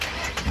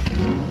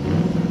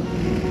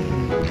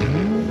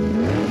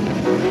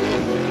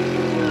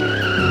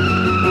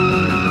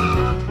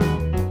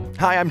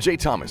Hi, I'm Jay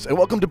Thomas, and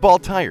welcome to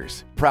Bald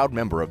Tires, proud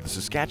member of the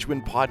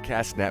Saskatchewan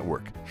Podcast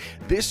Network.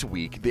 This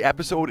week, the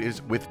episode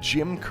is with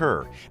Jim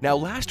Kerr. Now,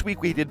 last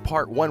week we did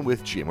part one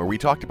with Jim, where we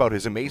talked about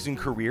his amazing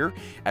career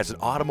as an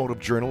automotive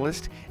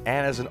journalist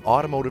and as an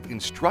automotive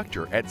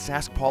instructor at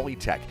Sask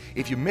Polytech.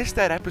 If you missed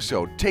that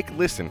episode, take a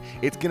listen.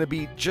 It's going to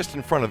be just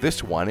in front of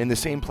this one, in the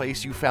same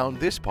place you found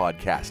this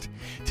podcast.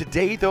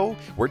 Today, though,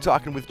 we're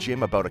talking with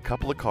Jim about a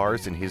couple of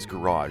cars in his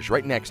garage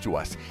right next to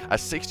us, a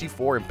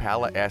 64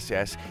 Impala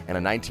SS and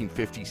a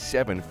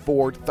 1957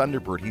 Ford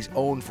Thunderbird he's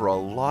owned for a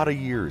lot of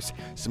years.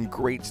 Some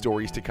great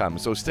stories to come,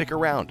 so stick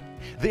around.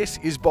 This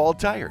is Bald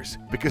Tires,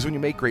 because when you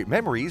make great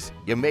memories,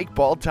 you make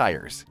bald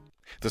tires.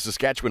 The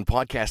Saskatchewan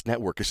Podcast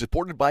Network is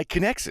supported by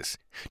Connexus.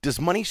 Does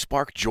money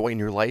spark joy in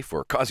your life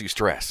or cause you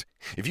stress?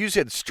 If you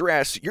said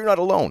stress, you're not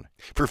alone.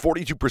 For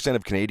 42%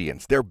 of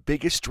Canadians, their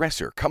biggest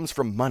stressor comes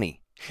from money.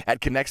 At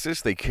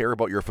Connexus, they care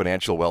about your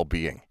financial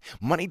well-being.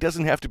 Money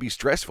doesn't have to be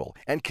stressful,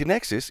 and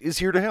Connexus is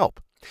here to help.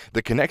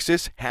 The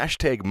Connexus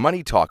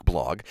 #MoneyTalk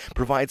blog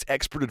provides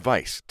expert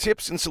advice,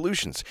 tips, and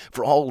solutions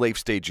for all life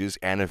stages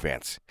and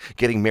events.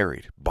 Getting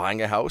married,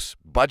 buying a house,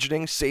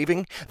 budgeting,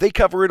 saving, they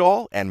cover it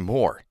all and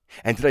more.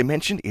 And did I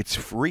mention it's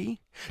free?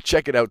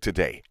 Check it out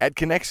today at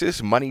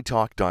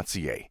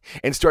connexusmoneytalk.ca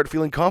and start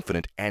feeling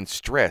confident and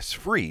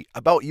stress-free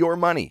about your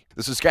money.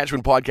 The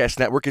Saskatchewan Podcast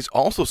Network is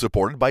also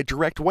supported by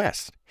Direct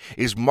West.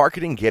 Is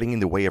marketing getting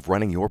in the way of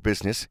running your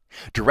business?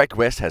 Direct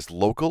West has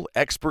local,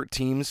 expert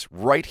teams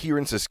right here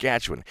in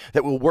Saskatchewan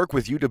that will work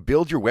with you to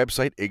build your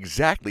website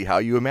exactly how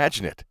you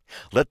imagine it.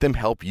 Let them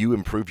help you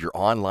improve your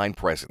online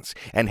presence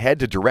and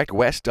head to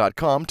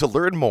directwest.com to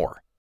learn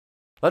more.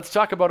 Let's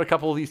talk about a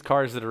couple of these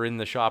cars that are in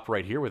the shop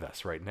right here with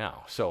us right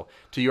now. So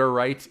to your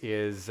right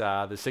is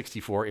the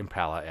 64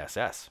 Impala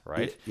SS,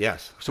 right?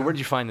 Yes. So where did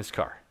you find this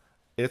car?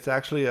 It's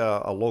actually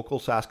a local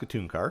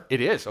Saskatoon car.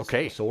 It is,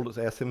 okay. Sold as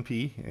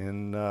SMP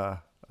in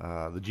the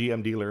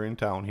GM dealer in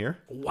town here.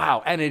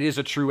 Wow, and it is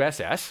a true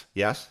SS.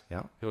 Yes,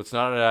 yeah. So it's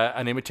not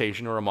an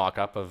imitation or a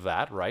mock-up of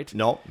that, right?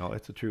 No,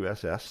 it's a true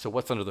SS. So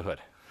what's under the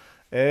hood?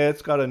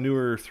 It's got a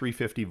newer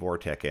 350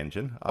 Vortec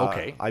engine.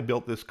 Okay. I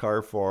built this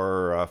car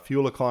for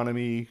fuel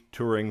economy,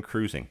 touring,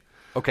 cruising.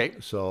 Okay.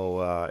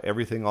 So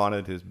everything on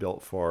it is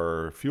built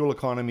for fuel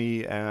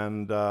economy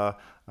and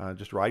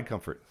just ride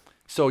comfort.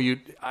 So you,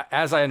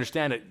 as I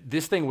understand it,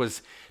 this thing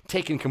was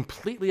taken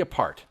completely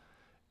apart.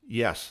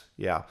 Yes,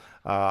 yeah.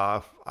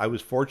 I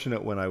was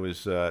fortunate when I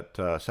was at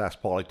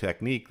Sask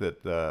Polytechnique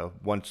that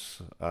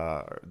once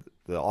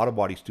the auto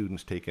body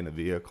students take in a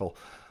vehicle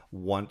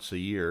once a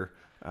year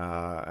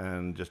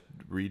and just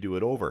redo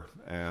it over.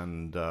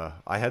 And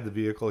I had the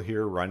vehicle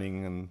here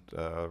running and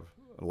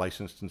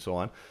licensed and so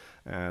on.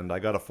 And I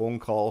got a phone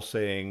call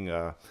saying,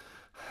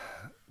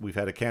 we've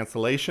had a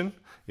cancellation.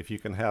 If you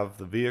can have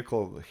the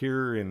vehicle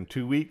here in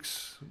 2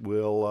 weeks,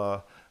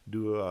 we'll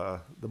do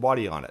the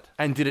body on it.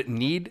 And did it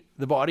need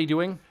the body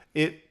doing?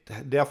 It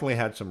definitely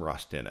had some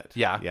rust in it.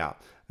 Yeah. Yeah.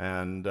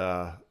 And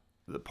the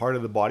part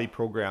of the body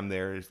program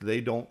there is they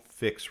don't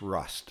fix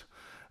rust.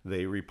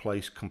 They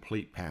replace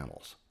complete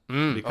panels.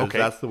 Because okay.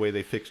 that's the way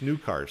they fix new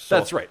cars. So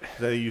that's right.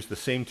 They use the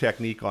same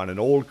technique on an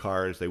old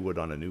car as they would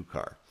on a new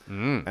car.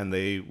 And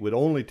they would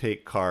only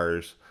take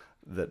cars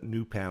that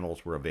new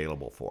panels were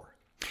available for.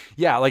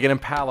 Yeah, like an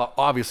Impala,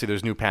 obviously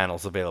there's new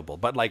panels available.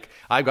 But like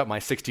I've got my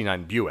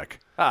 69 Buick.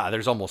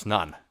 There's almost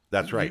none.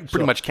 That's right. You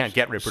pretty much can't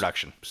get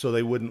reproduction. So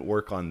they wouldn't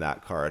work on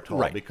that car at all.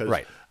 Right, because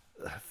right.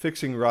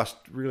 Fixing rust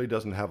really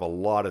doesn't have a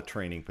lot of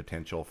training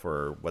potential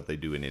for what they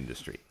do in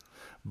industry.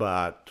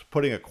 But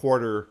putting a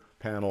quarter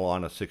panel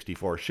on a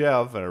 64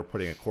 Chev or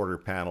putting a quarter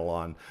panel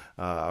on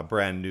a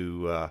brand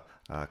new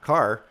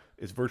car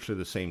is virtually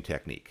the same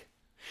technique.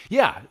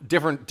 Yeah,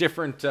 different,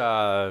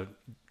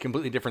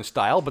 completely different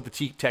style, but the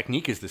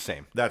technique is the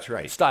same. That's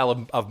right.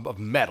 Style of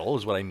metal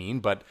is what I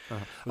mean, but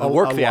the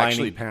work they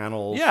actually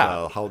panels,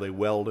 yeah, how they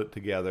weld it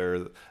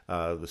together,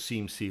 the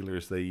seam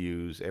sealers they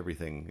use,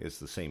 everything is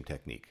the same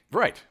technique.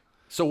 Right.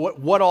 So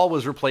what all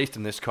was replaced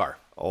in this car?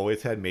 Oh,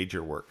 it's had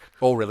major work.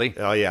 Oh, really?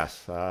 Oh,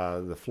 yes.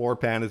 The floor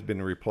pan has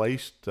been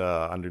replaced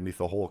underneath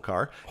the whole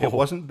car. It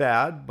wasn't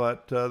bad,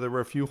 but there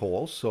were a few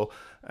holes.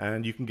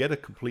 And you can get a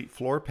complete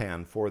floor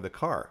pan for the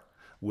car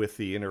with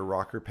the inner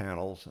rocker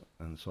panels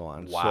and so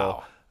on.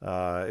 Wow.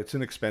 So it's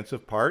an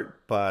expensive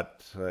part,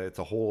 but it's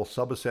a whole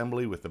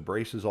sub-assembly with the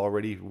braces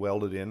already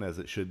welded in as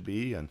it should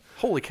be. And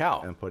holy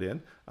cow. And put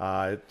in.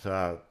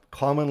 It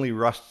commonly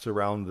rusts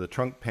around the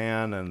trunk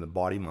pan and the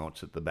body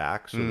mounts at the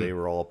back, so they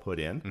were all put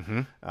in.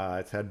 Mm-hmm.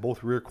 It's had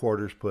both rear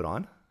quarters put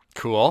on.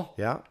 Cool.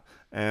 Yeah.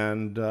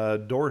 And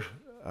doors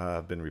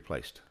have been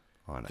replaced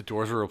on it. The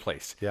doors were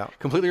replaced. Yeah.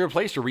 Completely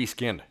replaced or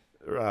reskinned?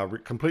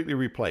 Completely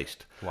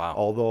replaced. Wow.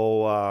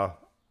 Although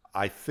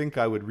I think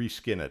I would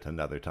reskin it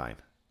another time.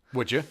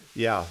 Would you?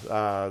 Yeah.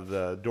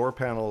 The door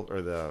panel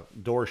or the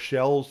door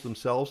shells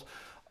themselves,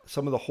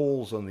 some of the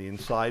holes on the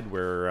inside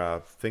where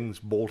things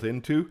bolt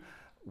into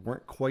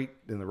weren't quite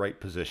in the right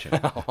position.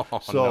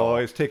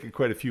 It's taken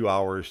quite a few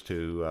hours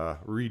to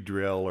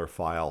re-drill or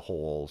file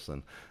holes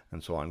and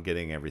so on,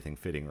 getting everything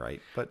fitting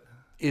right. But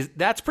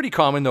That's pretty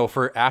common though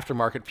for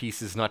aftermarket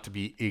pieces not to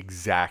be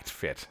exact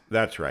fit.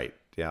 That's right.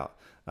 Yeah.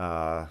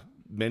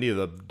 Many of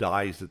the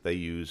dies that they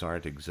use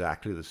aren't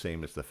exactly the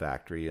same as the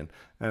factory,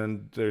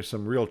 and there's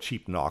some real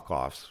cheap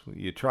knockoffs.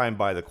 You try and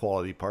buy the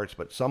quality parts,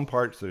 but some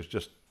parts there's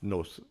just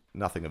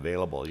nothing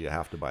available. You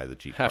have to buy the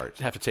cheap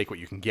parts. Have to take what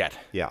you can get.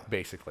 Yeah.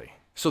 Basically.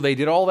 So they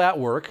did all that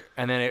work,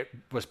 and then it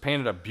was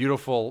painted a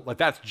beautiful. Like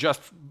that's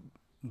just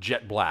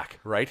jet black,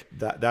 right?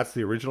 That's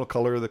the original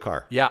color of the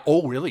car. Yeah.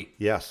 Oh, really?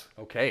 Yes.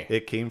 Okay.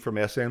 It came from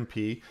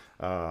SMP.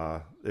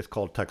 It's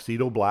called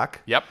Tuxedo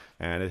Black. Yep.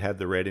 And it had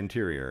the red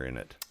interior in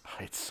it.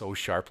 It's so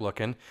sharp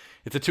looking.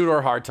 It's a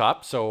two-door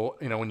hardtop, so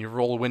when you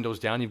roll the windows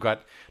down, you've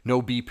got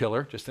no B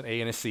pillar, just an A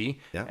and a C,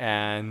 Yeah.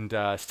 and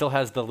still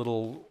has the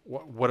little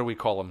what do we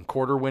call them?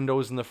 Quarter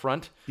windows in the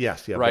front.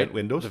 Yes, yeah, right. vent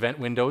windows. The vent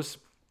windows.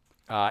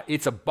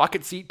 It's a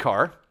bucket seat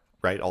car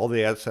Right, all the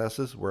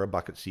SSs were a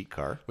bucket seat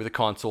car. with a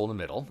console in the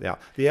middle, Yeah,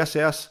 the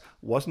SS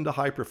wasn't a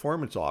high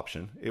performance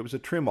option; it was a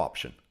trim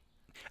option.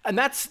 and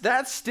that's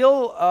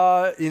still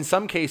in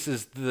some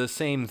cases the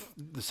same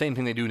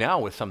thing they do now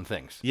with some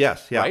things.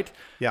 Yes, yeah, Right?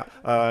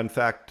 yeah. In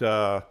fact,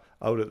 out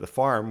at the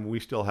farm, we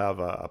still have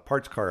a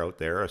parts car out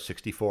there, a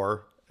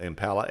 '64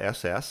 Impala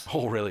SS.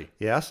 Oh, really?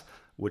 Yes,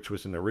 which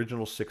was an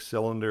original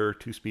 6-cylinder,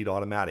 2-speed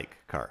automatic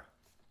car.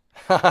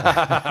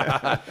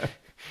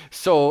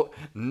 So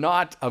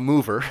not a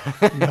mover.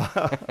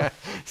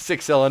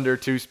 6-cylinder,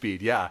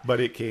 2-speed. Yeah. But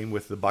it came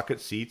with the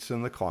bucket seats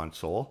and the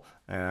console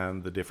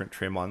and the different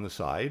trim on the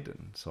side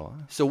and so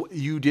on. So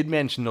you did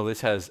mention though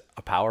this has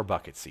a power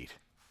bucket seat.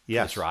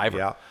 Yes, Driver.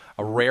 yeah,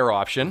 A rare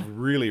option.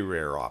 really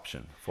rare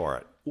option for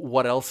it.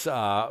 What else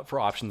for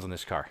options on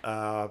this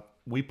car?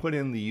 We put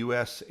in the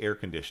U.S. air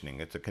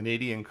conditioning. It's a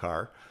Canadian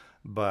car,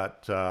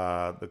 but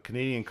the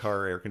Canadian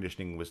car air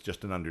conditioning was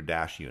just an under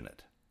dash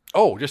unit.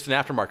 Oh, just an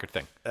aftermarket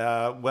thing.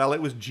 Well,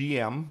 it was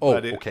GM, Oh,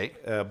 but okay.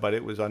 But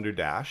it was under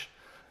dash.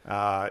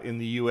 In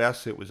the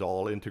U.S., it was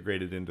all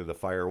integrated into the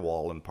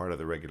firewall and part of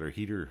the regular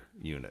heater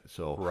unit.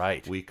 So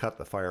Right. we cut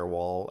the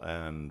firewall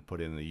and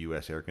put in the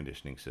U.S. air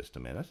conditioning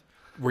system in it.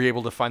 Were you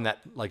able to find that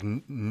like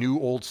new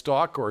old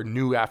stock or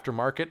new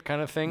aftermarket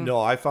kind of thing?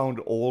 No, I found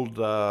old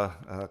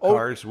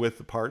cars with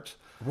the parts.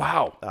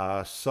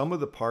 Wow. Some of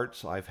the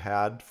parts I've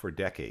had for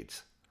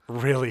decades.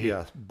 Really?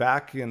 Yeah,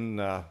 back in,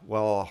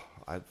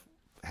 I've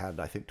had,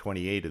 I think,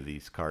 28 of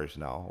these cars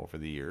now over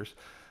the years.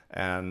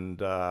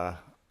 And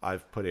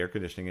I've put air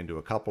conditioning into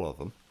a couple of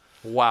them.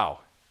 Wow.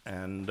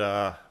 And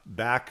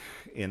back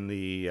in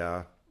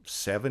the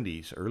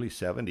 70s, early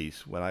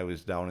 70s, when I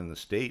was down in the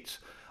States,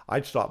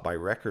 I'd stop by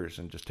Wreckers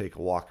and just take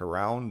a walk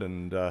around,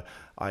 and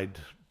I'd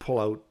pull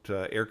out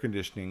air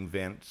conditioning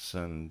vents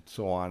and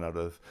so on out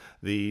of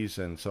these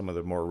and some of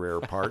the more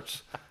rare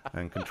parts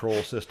and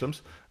control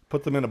systems,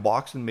 put them in a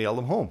box and mail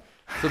them home.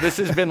 So this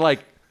has been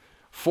like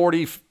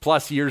 40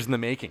 plus years in the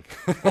making.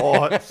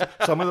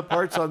 Some of the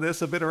parts on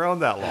this have been around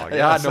that long.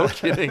 Yeah, Yes. no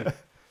kidding.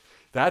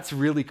 That's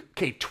really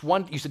okay.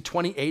 You said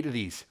 28 of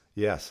these.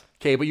 Yes.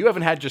 Okay, but you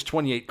haven't had just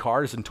 28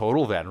 cars in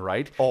total then,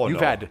 right? Oh,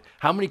 You've no. had,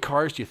 how many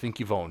cars do you think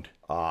you've owned?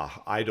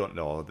 I don't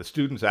know. The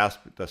students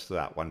asked us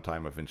that one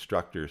time of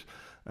instructors,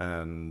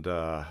 and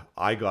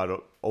I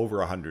got over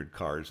 100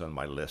 cars on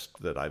my list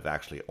that I've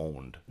actually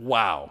owned.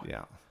 Wow.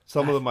 Yeah.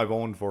 Some of them I've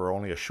owned for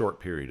only a short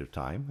period of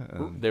time.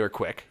 And They were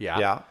quick,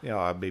 yeah. yeah,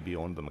 I maybe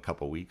owned them a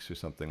couple of weeks or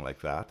something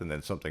like that, and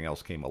then something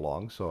else came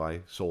along, so I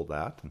sold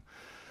that.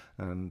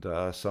 And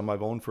some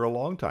I've owned for a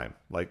long time,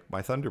 like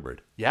my Thunderbird.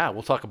 Yeah,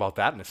 we'll talk about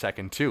that in a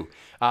second too.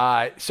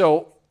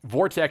 So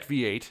Vortec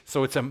V8,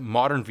 so it's a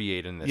modern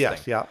V8 in this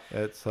Yes, thing. yeah.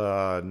 It's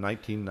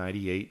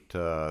 1998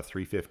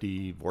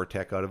 350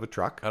 Vortec out of a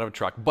truck. Out of a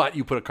truck, but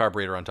you put a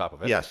carburetor on top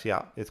of it. Yes,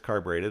 yeah. It's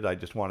carbureted. I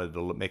just wanted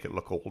to make it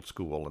look old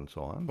school and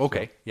so on. So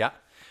Okay, yeah.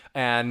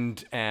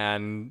 And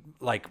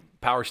like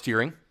power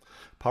steering.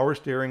 power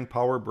steering,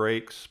 power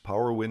brakes,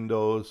 power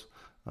windows,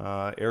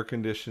 air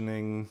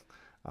conditioning.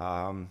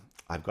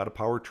 I've got a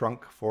power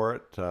trunk for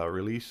it,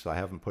 release. I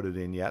haven't put it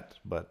in yet,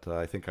 but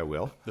I think I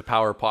will. The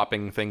power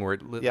popping thing where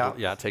it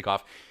Yeah. take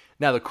off.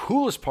 Now the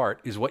coolest part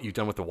is what you've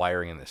done with the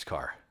wiring in this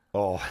car.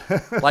 Oh,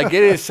 Like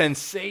it is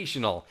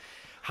sensational.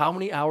 How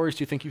many hours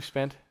do you think you've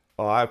spent?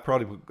 I've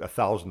probably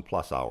 1,000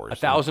 plus hours.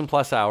 1,000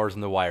 plus hours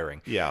in the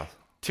wiring. Yeah.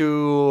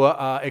 To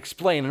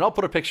explain, and I'll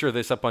put a picture of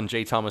this up on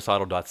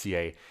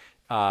jthomasauto.ca.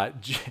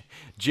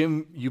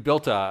 Jim, you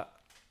built a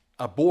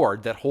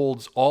board that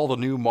holds all the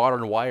new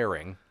modern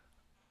wiring.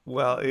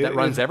 Well, That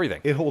runs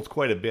everything. It holds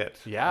quite a bit.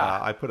 Yeah.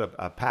 I put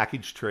a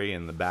package tray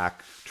in the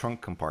back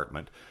trunk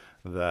compartment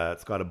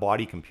that's got a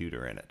body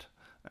computer in it.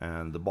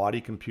 And the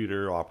body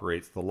computer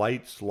operates the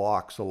lights,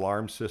 locks,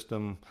 alarm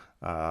system,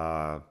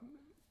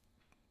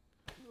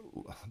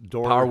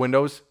 door. Power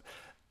windows.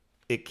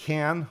 It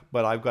can,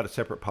 but I've got a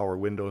separate power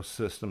window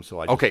system, so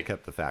I just Okay.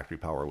 kept the factory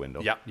power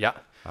window Yeah.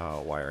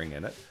 wiring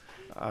in it.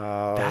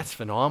 That's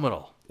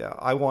phenomenal. Yeah,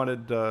 I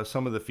wanted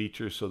some of the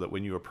features so that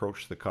when you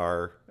approach the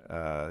car,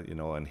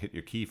 and hit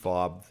your key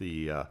fob,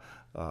 the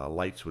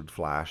lights would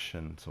flash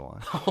and so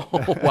on.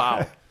 Oh,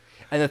 wow.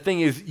 And the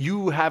thing is,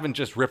 you haven't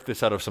just ripped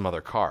this out of some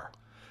other car.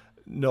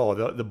 No,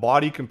 the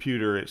body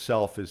computer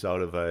itself is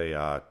out of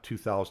a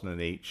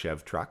 2008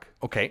 Chev truck.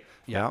 Okay.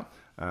 Yeah.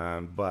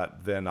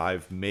 But then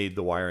I've made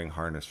the wiring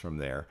harness from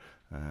there.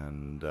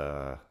 And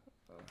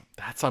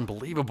That's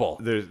unbelievable.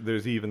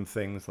 there's even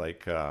things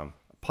like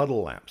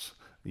puddle lamps.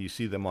 You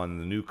see them on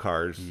the new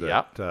cars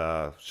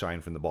that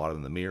shine from the bottom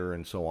of the mirror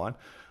and so on.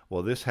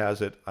 Well, this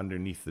has it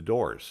underneath the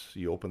doors.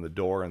 You open the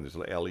door and there's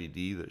an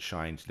LED that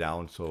shines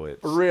down so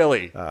it's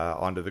Really?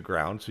 onto the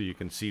ground so you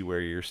can see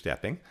where you're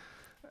stepping.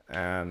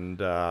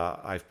 And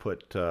I've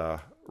put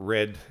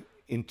red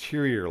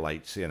interior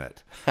lights in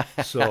it.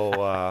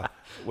 So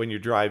when you're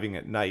driving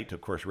at night,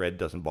 of course, red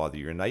doesn't bother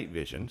your night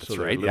vision. So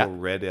they're little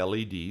red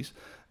LEDs.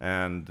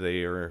 And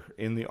they are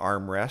in the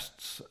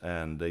armrests,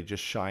 and they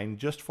just shine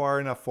just far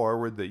enough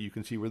forward that you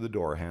can see where the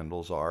door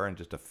handles are, and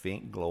just a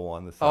faint glow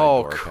on the side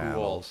door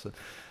panels.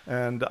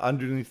 And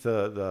underneath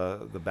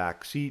the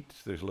back seat,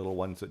 there's little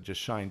ones that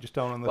just shine just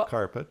down on the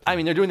carpet. I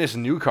mean, they're doing this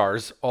in new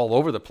cars all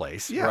over the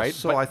place, right?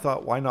 So I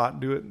thought, why not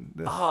do it?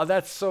 Oh,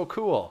 that's so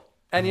cool.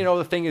 And you know,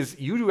 the thing is,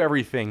 you do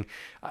everything.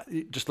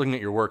 Just looking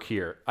at your work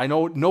here, I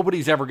know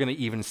nobody's ever going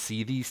to even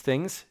see these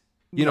things.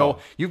 You know,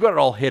 you've got it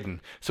all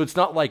hidden. So it's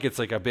not like it's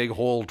like a big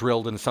hole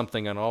drilled in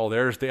something and, oh,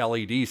 there's the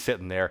LED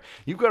sitting there.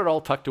 You've got it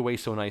all tucked away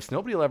so nice.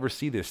 Nobody will ever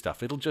see this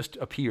stuff. It'll just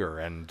appear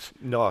and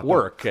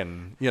work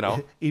and, you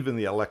know. Even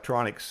the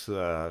electronics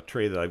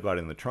tray that I've got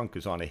in the trunk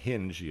is on a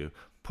hinge. You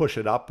push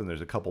it up and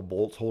there's a couple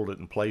bolts hold it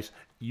in place.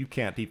 You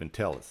can't even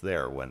tell it's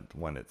there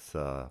when it's...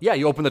 Yeah,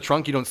 you open the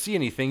trunk, you don't see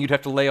anything. You'd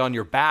have to lay on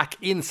your back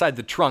inside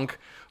the trunk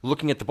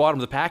looking at the bottom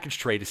of the package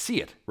tray to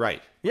see it.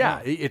 Right.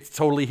 Yeah, it's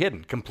totally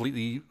hidden,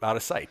 completely out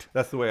of sight.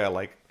 That's the way I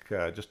like,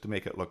 just to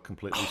make it look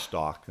completely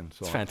stock and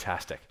so on. It's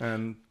fantastic.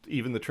 And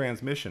even the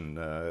transmission,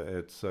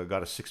 it's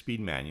got a 6-speed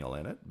manual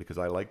in it because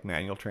I like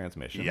manual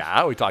transmissions.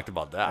 Yeah, we talked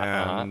about that.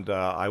 And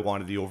I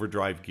wanted the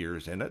overdrive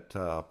gears in it,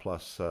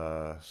 plus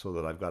so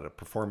that I've got a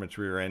performance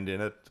rear end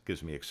in it. It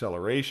gives me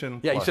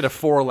acceleration. Yeah, plus, you said a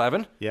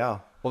 411? Yeah.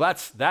 Well,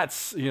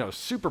 that's you know,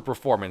 super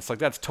performance. Like,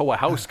 that's tow a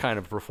house kind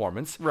of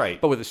performance.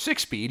 Right. But with a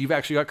 6-speed, you've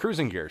actually got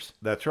cruising gears.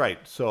 That's right.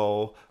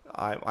 So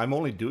I'm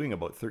only doing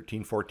about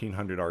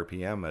 1,400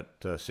 RPM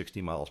at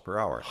 60 miles per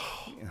hour.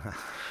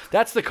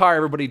 That's the car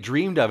everybody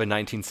dreamed of in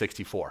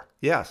 1964.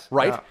 Yes.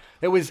 Right?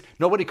 It was,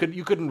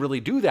 you couldn't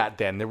really do that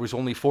then. There was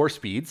only 4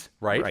 speeds,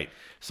 right? Right.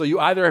 So you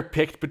either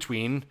picked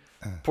between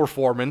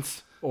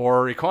performance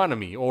or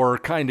economy, or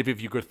kind of, if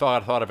you could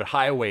thought of it,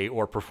 highway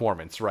or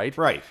performance, right?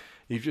 Right.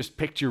 You just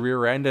picked your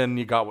rear end and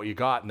you got what you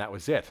got, and that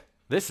was it.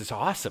 This is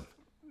awesome.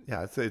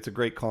 Yeah, it's a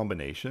great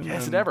combination.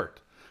 Yes, it ever.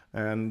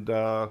 And, you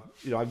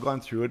know, I've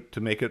gone through it to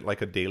make it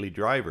like a daily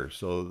driver.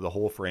 So the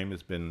whole frame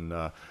has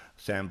been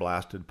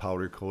sandblasted,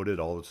 powder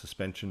coated. All the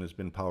suspension has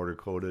been powder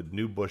coated.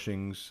 New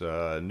bushings,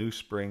 new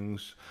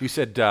springs. You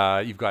said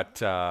you've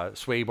got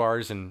sway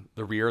bars in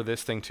the rear of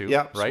this thing too,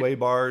 Yeah, right? sway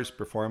bars,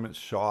 performance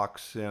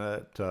shocks in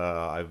it.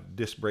 I've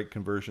disc brake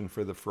conversion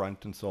for the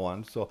front and so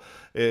on. So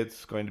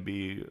it's going to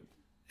be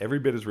every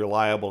bit as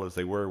reliable as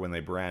they were when they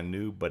brand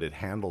new, but it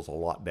handles a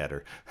lot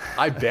better.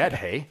 I bet,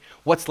 hey.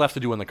 What's left to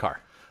do in the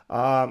car?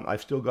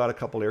 I've still got a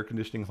couple air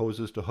conditioning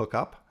hoses to hook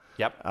up.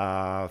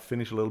 Yep.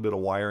 Finish a little bit of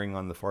wiring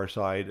on the far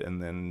side,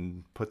 and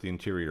then put the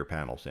interior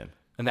panels in.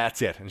 And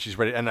that's it. And she's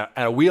ready. And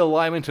a wheel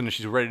alignment, and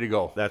she's ready to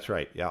go. That's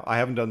right. Yeah, I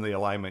haven't done the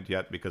alignment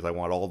yet because I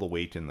want all the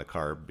weight in the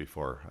car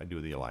before I do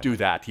the alignment. Do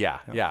that, yeah.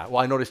 Well,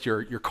 I noticed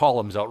your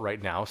column's out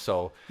right now,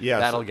 so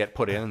that'll get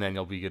put in, and then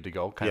you'll be good to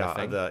go, kind of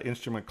thing. Yeah, the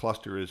instrument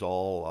cluster is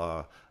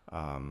all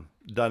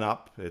done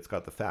up. It's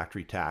got the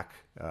factory tack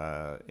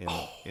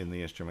in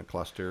the instrument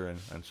cluster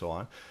and so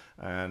on.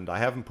 And I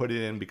haven't put it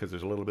in because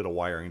there's a little bit of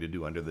wiring to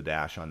do under the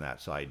dash on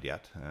that side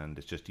yet, and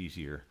it's just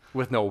easier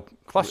with no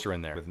cluster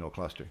in there. With no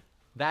cluster.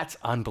 That's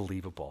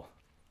unbelievable.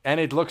 And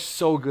it looks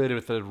so good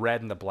with the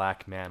red and the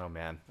black. Man, oh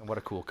man. What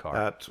a cool car.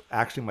 That's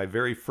actually my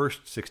very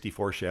first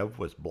 64 Chev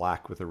was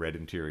black with a red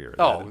interior.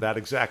 Oh. That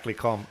exactly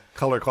color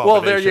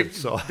combination.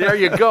 Well, there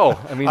you go.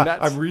 I mean,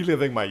 I'm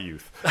reliving my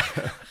youth.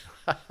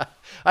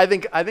 I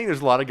think there's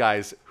a lot of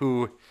guys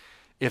who,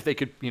 if they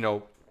could, you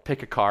know,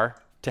 pick a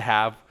car to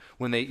have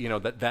when they, you know,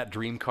 that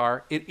dream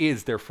car, it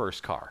is their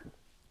first car.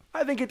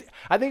 I think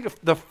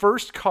if the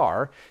first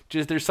car,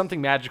 just there's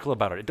something magical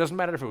about it. It doesn't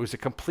matter if it was a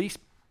complete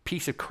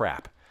piece of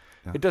crap.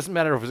 Yeah. It doesn't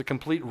matter if it was a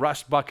complete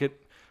rust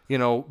bucket, you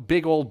know,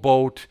 big old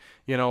boat,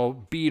 you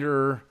know,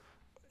 beater.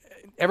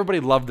 Everybody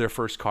loved their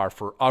first car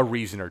for a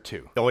reason or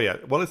two. Oh yeah.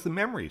 Well, it's the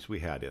memories we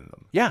had in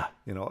them. Yeah.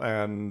 You know,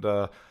 and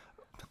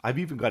I've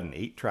even got an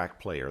 8-track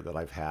player that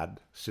I've had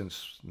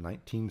since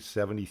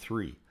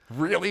 1973.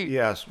 Really?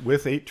 Yes,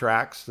 with 8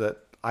 tracks that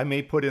I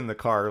may put in the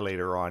car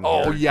later on.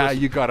 Oh, yeah,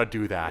 you got to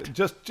do that.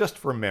 Just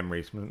for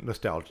memories,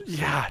 nostalgia.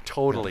 Yeah,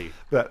 totally.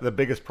 The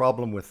biggest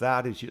problem with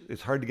that is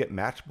it's hard to get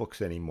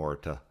matchbooks anymore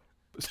to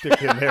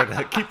stick in there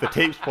to keep the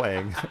tapes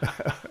playing.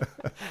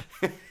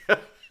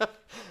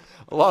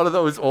 A lot of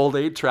those old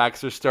 8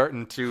 tracks are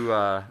starting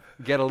to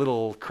get a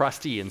little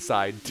crusty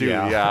inside too.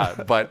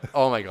 Yeah. But,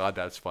 oh my God,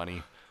 that's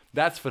funny.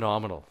 That's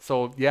phenomenal.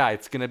 So, yeah,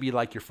 it's going to be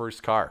like your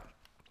first car.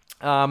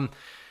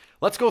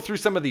 Let's go through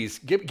some of these.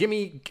 Give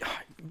me,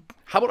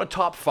 how about a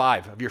top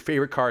 5 of your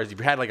favorite cars? If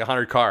you had like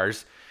 100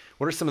 cars,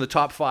 what are some of the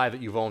top 5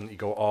 that you've owned that you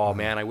go, oh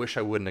man, I wish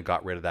I wouldn't have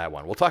got rid of that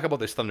one? We'll talk about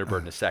this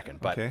Thunderbird in a second.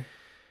 But Okay.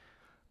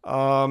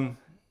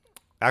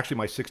 Actually,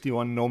 my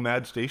 61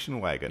 Nomad station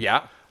wagon.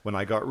 Yeah. When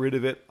I got rid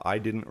of it, I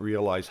didn't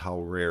realize how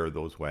rare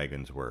those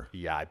wagons were.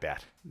 Yeah, I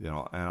bet.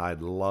 And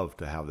I'd love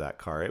to have that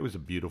car. It was a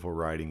beautiful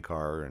riding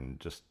car, and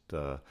just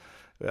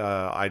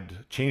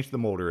I'd changed the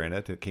motor in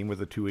it. It came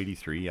with a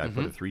 283. I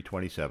put a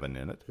 327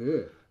 in it,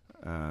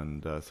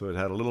 and so it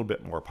had a little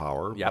bit more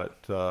power.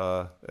 Yep.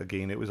 But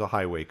again, it was a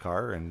highway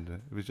car,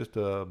 and it was just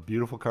a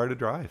beautiful car to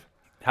drive.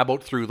 How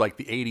about through like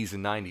the 80s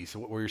and 90s?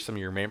 What were some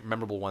of your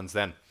memorable ones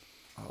then?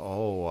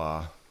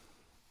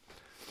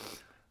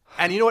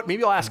 And you know what?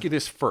 Maybe I'll ask you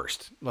this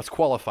first. Let's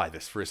qualify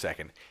this for a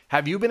second.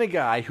 Have you been a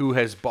guy who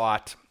has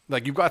bought,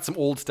 like you've got some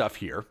old stuff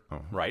here,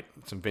 right?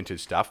 Some vintage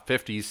stuff,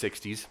 50s,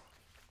 60s,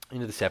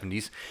 into the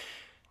 70s.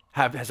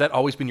 Has that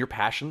always been your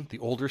passion, the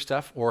older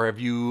stuff? Or have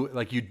you,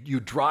 like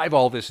you drive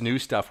all this new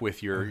stuff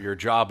with your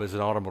job as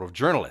an automotive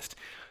journalist.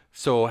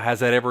 So has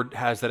that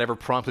ever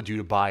prompted you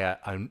to buy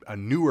a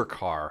newer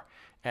car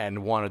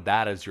and wanted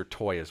that as your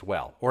toy as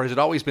well? Or has it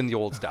always been the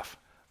old stuff?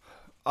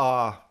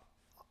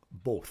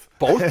 Both.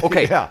 Both?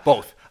 Okay, Yeah.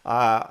 both.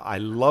 I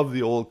love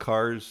the old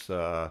cars.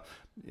 They're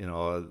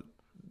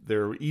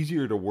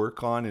easier to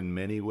work on in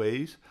many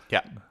ways.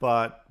 Yeah.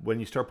 But when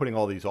you start putting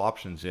all these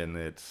options in,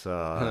 it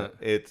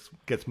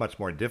gets much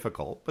more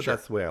difficult. But Sure.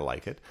 that's the way I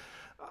like it.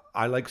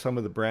 I like some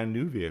of the brand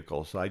new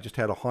vehicles. I just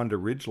had a Honda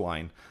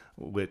Ridgeline,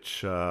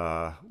 which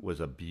was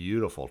a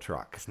beautiful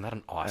truck. Isn't that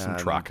an awesome And,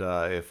 truck?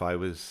 if I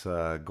was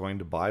going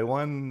to buy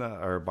one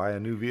or buy a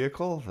new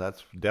vehicle,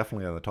 that's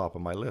definitely on the top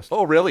of my list.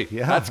 Oh, really?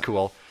 Yeah. That's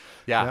cool.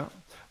 Yeah. Yeah.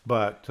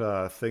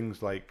 But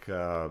things like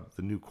the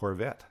new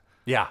Corvette,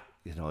 Yeah.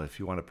 if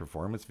you want a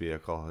performance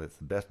vehicle, it's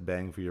the best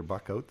bang for your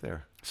buck out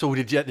there. So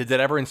did that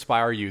ever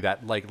inspire you,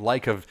 that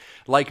like of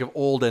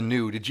old and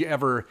new? Did you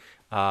ever,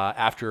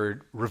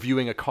 after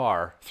reviewing a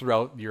car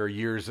throughout your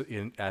years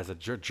as a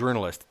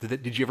journalist,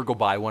 did you ever go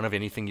buy one of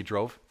anything you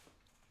drove?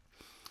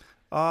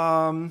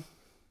 I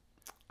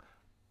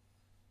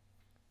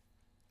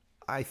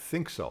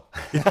think so.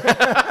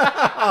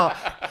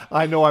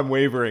 I know I'm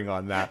wavering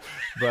on that,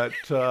 but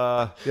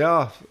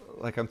yeah,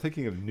 like I'm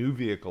thinking of new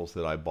vehicles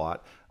that I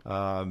bought.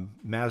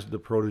 Mazda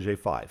Protege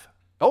 5.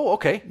 Oh,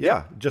 okay.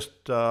 Yeah,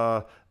 just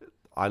I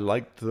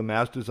liked the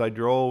Mazdas I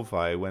drove.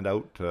 I went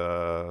out,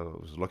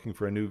 was looking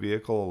for a new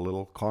vehicle, a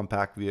little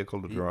compact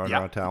vehicle to drive Yeah,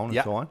 around town and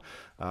yeah. so on.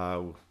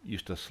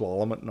 Used to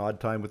slalom at an odd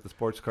time with the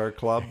sports car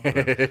club,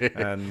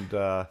 and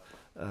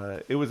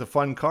it was a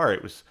fun car.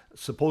 It was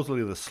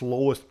supposedly the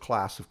slowest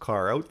class of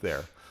car out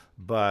there,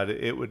 but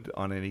it would,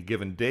 on any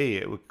given day,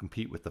 it would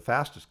compete with the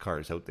fastest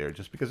cars out there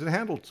just because it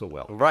handled so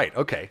well. Right.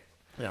 Okay.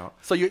 Yeah.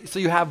 So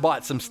you have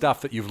bought some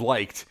stuff that you've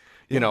liked.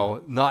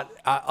 Not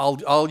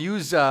I'll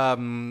use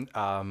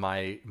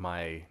my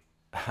my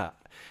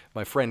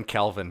friend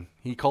Calvin.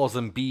 He calls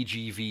them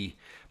BGV,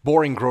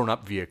 boring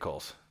grown-up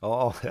vehicles.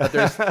 Oh,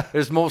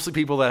 There's mostly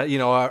people that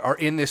are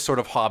in this sort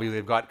of hobby.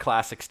 They've got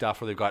classic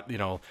stuff, or they've got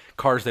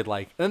cars they'd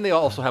like, and then they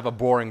also have a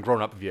boring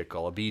grown-up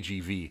vehicle, a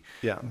BGV.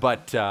 Yeah.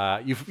 But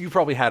you've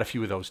probably had a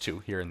few of those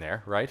too, here and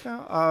there, right?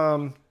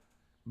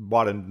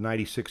 bought a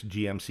 96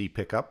 GMC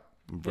pickup,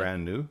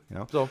 brand new.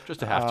 So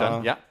just a half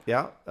ton. Yeah.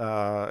 Yeah,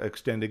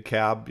 extended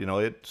cab.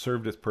 It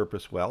served its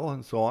purpose well,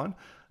 and so on.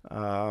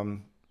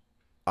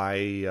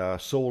 I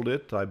sold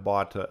it. I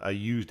bought a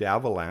used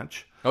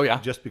Avalanche. Oh,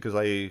 yeah. Just because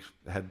I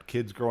had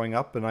kids growing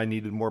up and I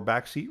needed more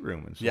backseat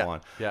room and so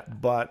on. Yeah.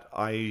 But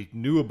I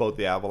knew about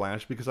the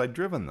Avalanche because I'd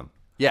driven them.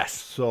 Yes.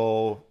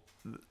 So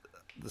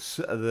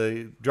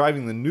the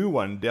driving the new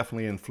one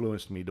definitely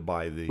influenced me to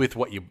buy the With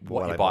what you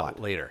I bought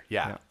later.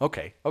 Yeah.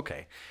 Okay.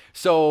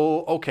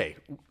 So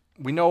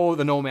we know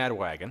the Nomad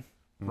wagon,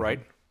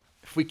 right?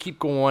 If we keep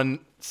going,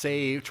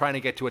 say trying to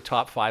get to a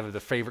top 5 of the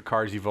favorite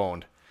cars you've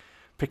owned,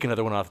 pick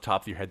another one off the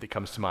top of your head that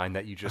comes to mind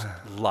that you just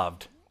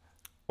loved.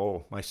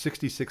 Oh, my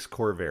 66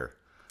 Corvair.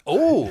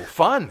 Oh,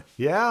 fun.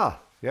 Yeah.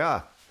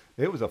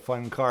 It was a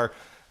fun car.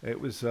 It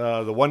was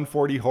the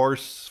 140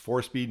 horse,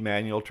 4-speed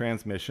manual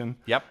transmission.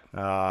 Yep.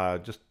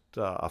 Just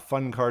a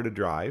fun car to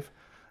drive.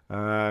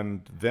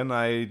 And then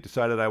I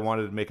decided I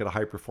wanted to make it a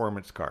high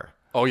performance car.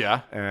 Oh,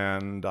 yeah.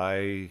 And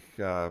I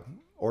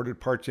ordered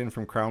parts in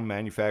from Crown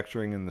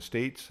Manufacturing in the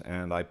States,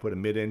 and I put a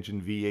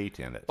mid-engine V8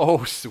 in it.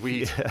 Oh,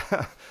 sweet.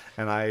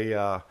 And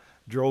I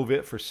drove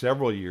it for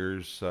several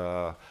years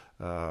on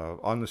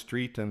the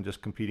street and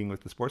just competing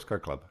with the sports car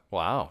club.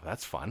 Wow,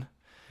 that's fun.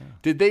 Yeah.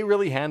 Did they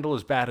really handle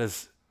as bad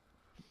as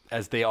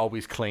they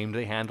always claimed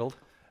they handled?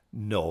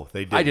 No,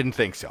 they didn't. I didn't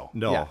think so.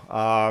 No.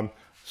 Yeah.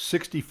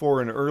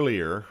 64 and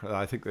earlier,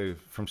 I think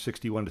from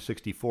 61 to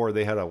 64,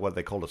 they had what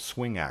they called a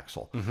swing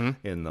axle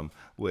in them,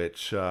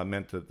 which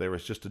meant that there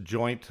was just a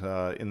joint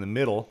in the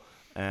middle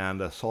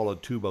and a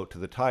solid tube out to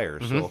the tire.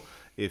 So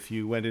if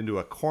you went into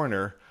a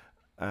corner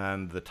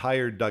and the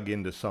tire dug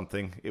into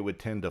something, it would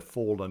tend to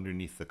fold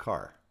underneath the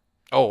car.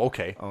 Oh,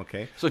 okay.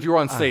 Okay. So if you were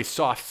on, say,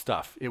 soft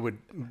stuff, it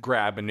would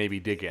grab and maybe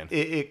dig in.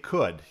 It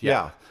could,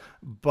 yeah.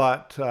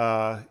 But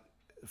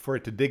for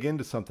it to dig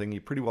into something, you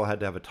pretty well had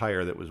to have a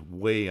tire that was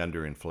way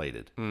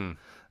underinflated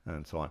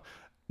and so on.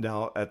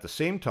 Now, at the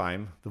same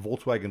time, the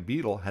Volkswagen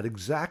Beetle had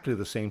exactly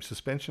the same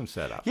suspension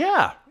setup.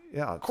 Yeah.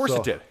 Yeah, Of course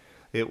it did.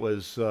 It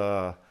was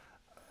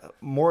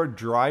more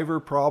driver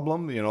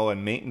problem,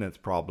 and maintenance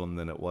problem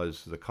than it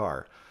was the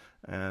car.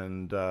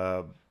 And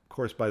of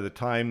course, by the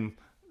time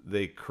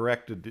they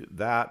corrected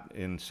that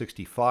in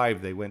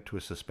 '65, they went to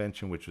a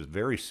suspension which was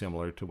very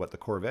similar to what the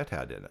Corvette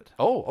had in it.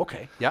 Oh,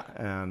 okay. Yeah.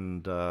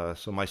 And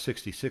so my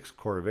 '66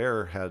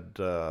 Corvair had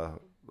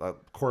a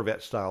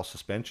Corvette-style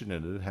suspension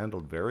in it. It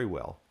handled very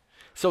well.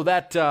 So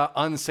that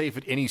Unsafe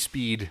at Any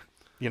Speed,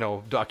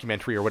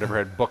 documentary or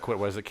whatever book it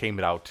was that came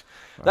out,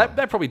 that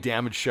probably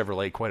damaged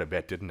Chevrolet quite a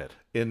bit, didn't it?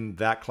 In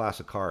that class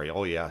of car,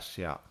 oh yes,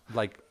 yeah.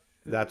 Like,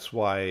 That's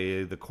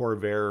why the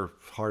Corvair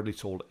hardly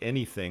sold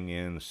anything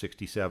in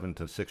 '67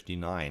 to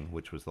 '69,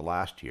 which was the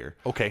last year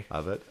Okay.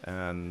 of it.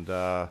 And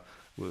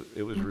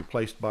it was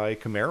replaced by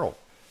Camaro.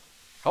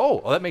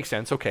 oh, well, that makes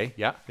sense. Okay.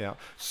 Yeah. Yeah,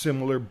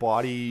 similar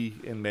body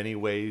in many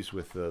ways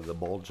with the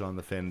bulge on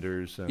the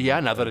fenders. And, Yeah.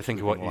 Now that I think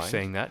of what moving you're lines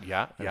saying, that.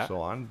 Yeah. and Yeah.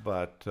 so on,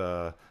 but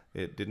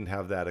it didn't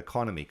have that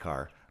economy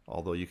car.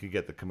 Although you could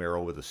get the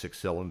Camaro with a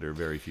 6-cylinder,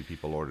 very few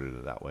people ordered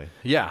it that way.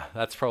 Yeah,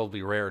 that's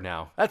probably rare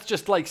now. That's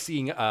just like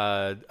seeing.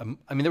 There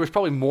was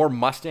probably more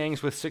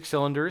Mustangs with 6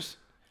 cylinders.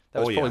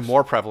 That was probably yes.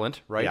 more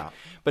prevalent, right? Yeah.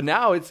 But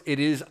now it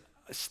is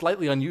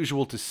slightly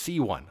unusual to see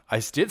one.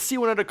 I did see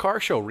one at a car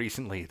show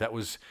recently that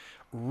was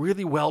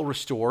really well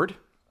restored,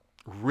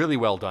 really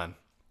well done.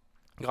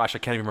 Gosh, I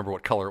can't even remember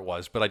what color it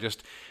was, but I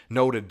just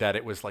noted that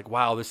it was like,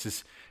 wow,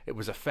 it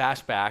was a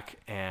fastback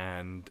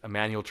and a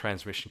manual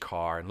transmission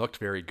car and looked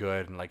very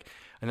good. And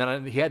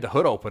then he had the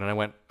hood open and I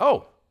went,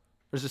 oh,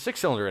 there's a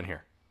 6-cylinder in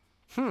here.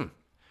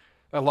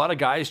 A lot of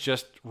guys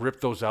just rip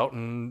those out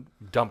and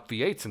dump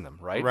V8s in them,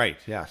 right? Right,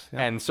 yes.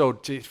 Yeah. And so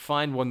to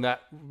find one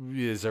that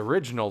is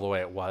original the way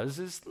it was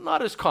is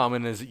not as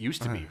common as it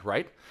used to be,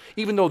 right?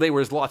 Even though there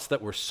was lots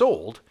that were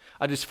sold,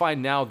 I just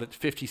find now that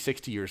 50,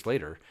 60 years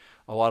later,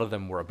 a lot of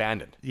them were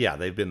abandoned. Yeah,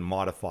 they've been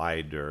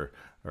modified or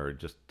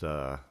just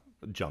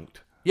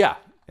junked. Yeah,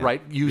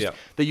 right. Yeah.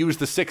 They used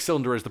the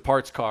 6-cylinder as the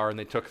parts car, and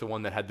they took the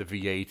one that had the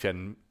V8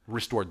 and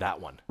restored that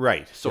one,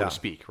 Right. so yeah. to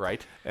speak,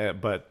 right?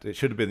 But it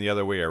should have been the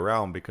other way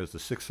around because the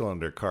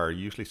 6-cylinder car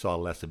usually saw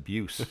less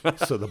abuse.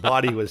 So the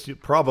body was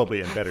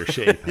probably in better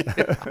shape.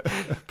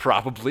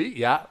 Probably,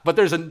 yeah. But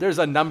there's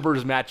a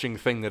numbers matching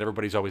thing that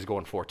everybody's always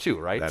going for too,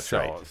 right? That's so,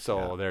 right.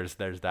 So there's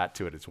that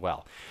to it as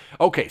well.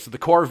 Okay, so the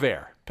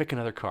Corvair. Pick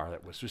another car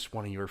that was just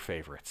one of your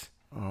favorites.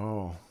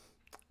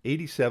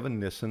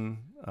 87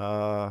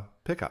 Nissan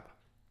pickup.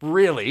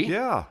 Really?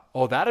 Yeah.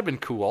 Oh, that'd have been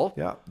cool.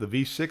 Yeah. The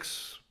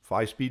V6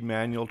 5-speed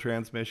manual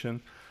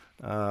transmission.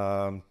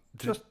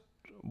 Just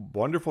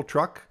wonderful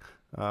truck.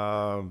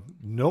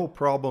 No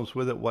problems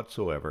with it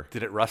whatsoever.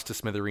 Did it rust to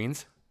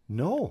smithereens?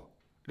 No.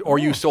 Or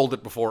you sold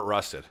it before it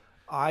rusted?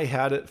 I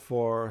had it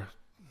for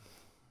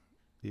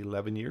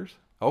 11 years.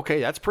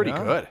 Okay, that's pretty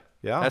Yeah. good.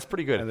 Yeah. That's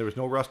pretty good. And there was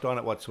no rust on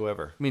it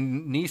whatsoever. I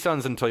mean,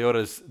 Nissans and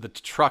Toyotas, the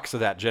trucks of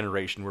that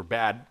generation were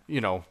bad,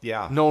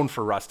 Yeah. known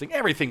for rusting.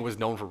 Everything was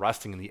known for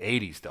rusting in the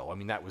 80s, though. I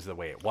mean, that was the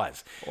way it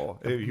was. Oh,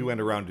 if you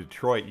went around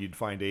Detroit, you'd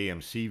find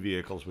AMC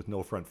vehicles with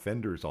no front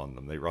fenders on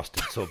them. They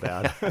rusted so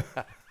bad.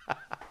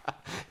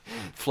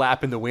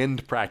 Flap in the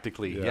wind,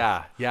 practically.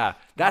 Yeah.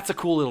 That's a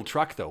cool little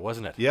truck, though,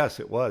 wasn't it? Yes,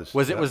 it was.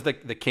 Was the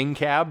King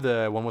Cab,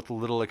 the one with the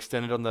little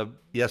extended on the...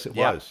 Yes, it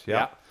Yeah, was.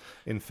 Yeah.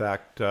 In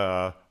fact,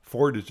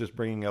 Ford is just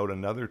bringing out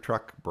another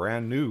truck,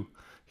 brand new,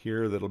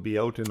 here that'll be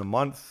out in a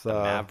month.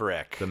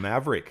 Maverick. The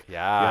Maverick.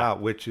 Yeah.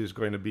 which is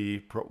going to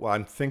be,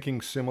 I'm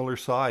thinking, similar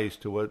size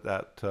to what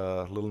that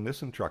little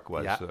Nissan truck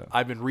was. Yeah,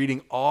 I've been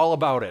reading all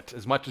about it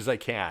as much as I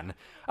can.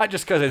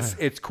 Just because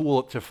it's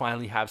cool to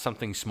finally have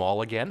something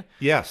small again.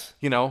 Yes.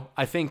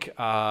 I think,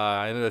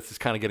 I know this is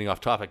kind of getting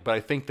off topic, but I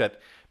think that,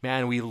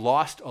 man, we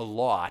lost a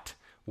lot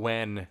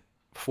when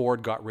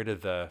Ford got rid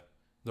of the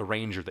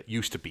Ranger that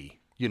used to be.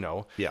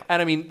 Yeah.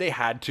 And I mean, they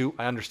had to.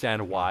 I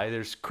understand why.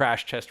 There's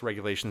crash test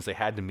regulations they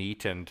had to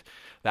meet, and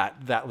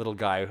that little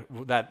guy,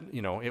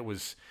 it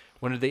was,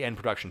 when did they end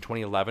production?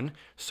 2011.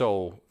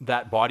 So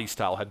that body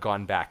style had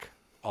gone back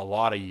a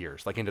lot of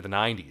years, like into the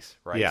 90s,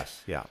 right?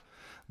 Yes, yeah.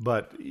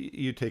 But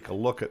you take a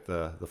look at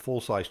the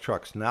full-size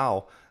trucks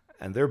now,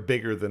 and they're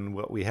bigger than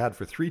what we had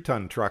for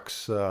 3-ton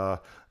trucks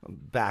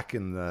back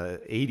in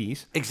the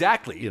 80s.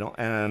 Exactly.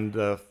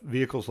 And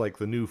vehicles like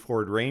the new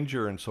Ford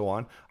Ranger and so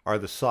on are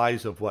the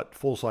size of what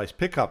full-size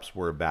pickups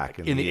were back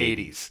in the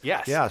 80s.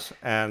 Yes. Yes,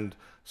 and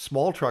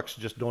small trucks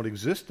just don't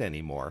exist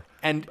anymore.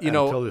 And,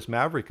 until this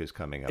Maverick is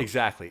coming out.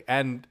 Exactly.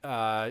 And,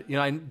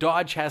 and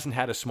Dodge hasn't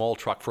had a small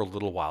truck for a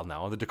little while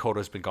now. The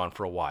Dakota's been gone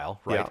for a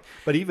while, right? Yeah,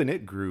 but even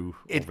it grew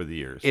over the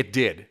years. It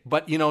did.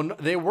 But,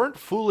 they weren't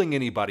fooling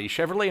anybody.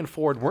 Chevrolet and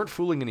Ford weren't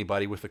fooling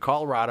anybody with the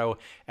Colorado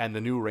and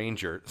the new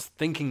Ranger,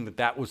 thinking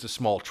that was a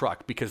small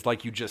truck because,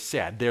 like you just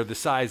said, they're the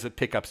size that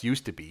pickups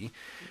used to be.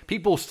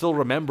 People still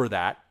remember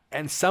that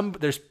And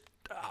there's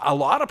a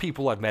lot of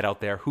people I've met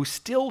out there who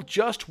still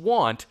just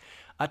want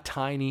a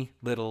tiny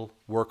little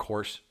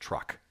workhorse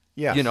truck.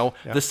 Yes.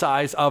 The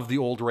size of the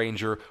old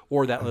Ranger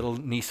or that little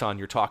Nissan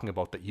you're talking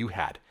about that you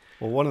had.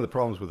 Well, one of the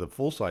problems with a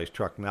full-size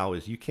truck now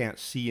is you can't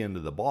see into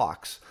the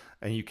box,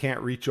 and you can't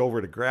reach over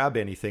to grab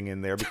anything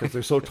in there because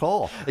they're so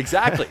tall.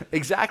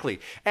 Exactly.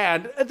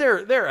 And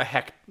they're a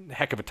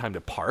heck of a time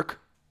to park.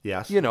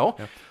 Yes. Yeah.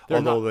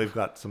 Although they've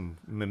got some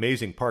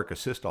amazing park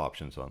assist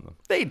options on them.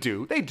 They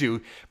do.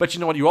 But you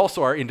know what? You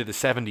also are into the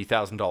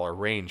 $70,000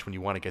 range when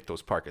you want to get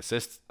those park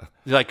assists.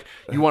 Like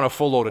you want a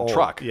full loaded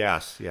truck.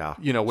 Yes, yeah.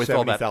 With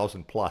all that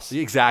 70,000 plus.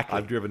 Exactly.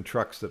 I've driven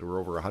trucks that were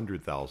over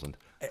 100,000.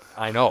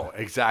 I know,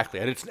 exactly.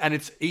 And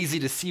it's easy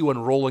to see when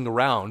rolling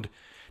around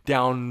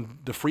down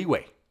the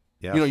freeway.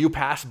 Yes. You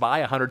pass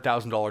by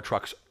 $100,000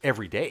 trucks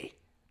every day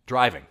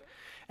driving.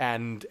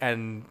 And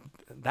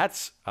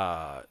that's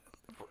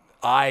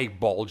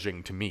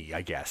eye-bulging to me,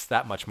 I guess,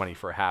 that much money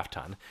for a half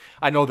ton.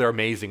 I know they're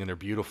amazing and they're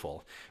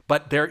beautiful,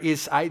 but there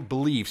is, I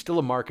believe, still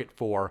a market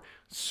for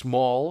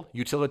small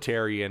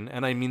utilitarian,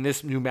 and I mean,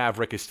 this new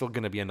Maverick is still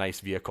going to be a nice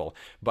vehicle,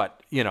 but,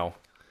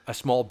 a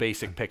small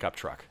basic pickup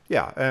truck.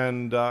 Yeah,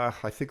 and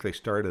I think they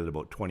start at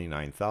about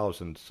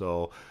 29,000,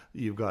 so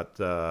you've got,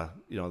 the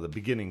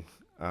beginning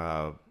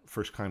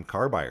first-time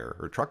car buyer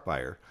or truck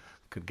buyer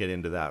could get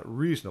into that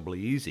reasonably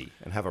easy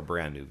and have a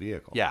brand new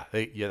vehicle. Yeah,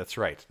 that's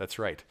right.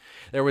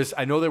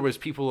 I know there was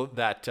people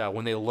that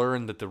when they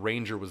learned that the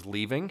Ranger was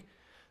leaving,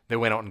 they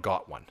went out and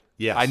got one.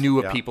 Yes, I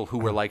knew of people who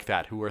were like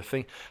that, who were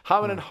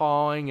humming and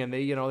hawing, and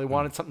they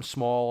wanted something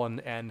small,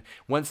 and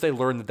once they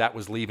learned that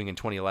was leaving in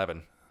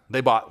 2011,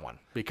 they bought one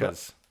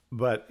because.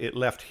 But it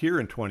left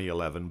here in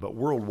 2011, but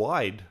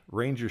worldwide,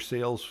 Ranger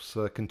sales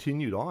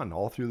continued on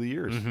all through the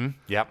years. Mm-hmm.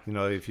 Yep.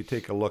 If you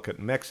take a look at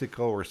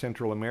Mexico or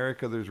Central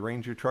America, there's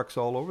Ranger trucks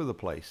all over the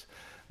place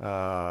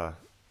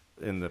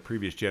in the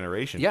previous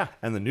generation. Yeah.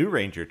 And the new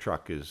Ranger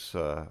truck is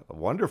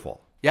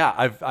wonderful.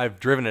 Yeah, I've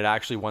driven it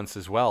actually once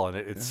as well, and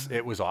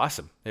it was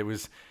awesome. It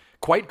was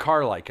quite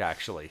car-like,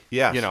 actually.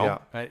 Yes,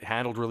 It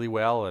handled really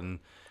well, and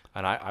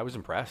I was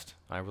impressed.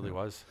 I really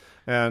was.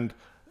 And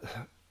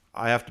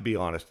I have to be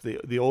honest,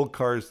 the old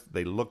cars,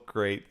 they look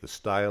great. The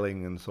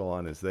styling and so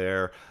on is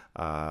there.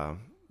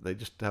 They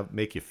just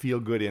make you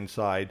feel good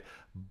inside,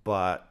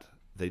 but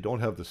they don't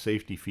have the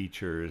safety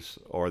features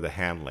or the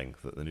handling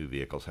that the new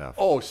vehicles have.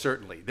 Oh,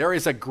 certainly. There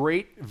is a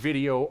great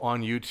video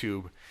on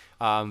YouTube,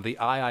 the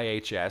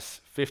IIHS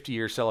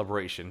 50-year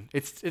celebration.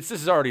 This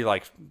is already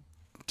like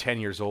 10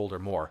 years old or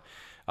more.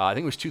 I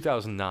think it was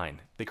 2009.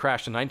 They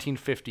crashed a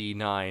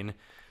 1959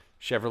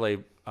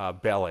 Chevrolet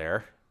Bel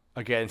Air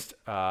against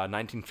a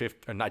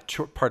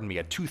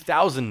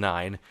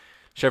 2009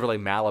 Chevrolet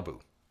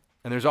Malibu.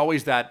 And there's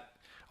always that,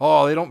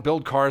 they don't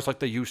build cars like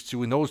they used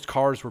to, and those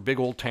cars were big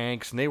old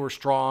tanks, and they were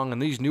strong,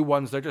 and these new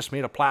ones, they're just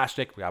made of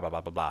plastic, blah, blah,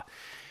 blah, blah, blah.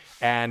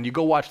 And you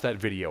go watch that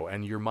video,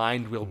 and your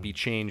mind will be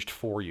changed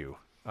for you.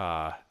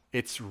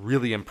 It's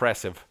really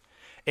impressive.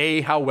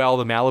 A, how well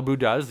the Malibu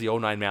does, the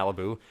 09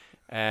 Malibu,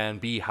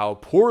 and B, how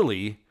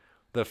poorly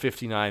the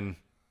 59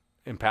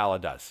 Impala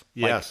does.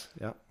 Yes,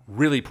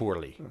 Really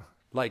poorly.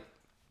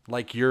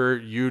 Like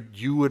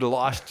you would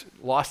have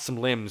lost some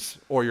limbs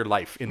or your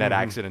life in that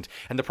accident,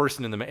 and the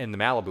person in the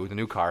Malibu, the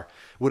new car,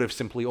 would have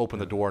simply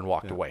opened the door and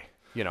walked away.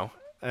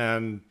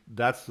 And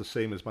that's the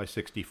same as my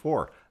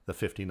 64. The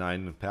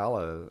 59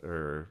 Impala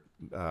or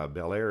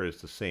Bel Air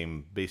is the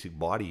same basic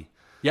body.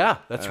 Yeah,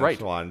 that's right.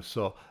 So on.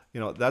 So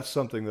that's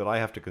something that I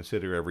have to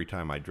consider every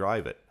time I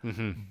drive it.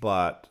 Mm-hmm.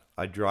 But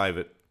I drive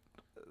it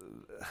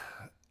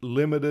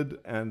limited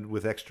and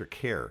with extra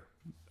care.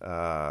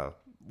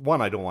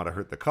 One, I don't want to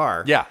hurt the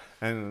car. Yeah.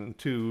 And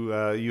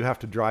two, you have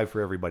to drive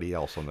for everybody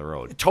else on the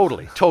road.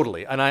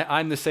 Totally. And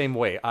I'm the same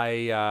way.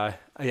 I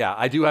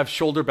do have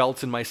shoulder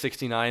belts in my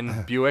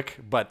 69 Buick,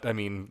 but I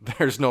mean,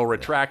 there's no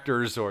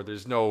retractors or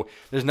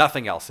there's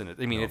nothing else in it.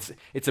 I mean,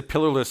 it's a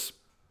pillarless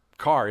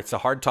car. It's a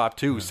hardtop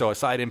too, so a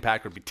side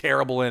impact would be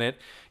terrible in it.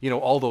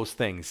 All those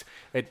things.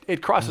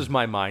 It crosses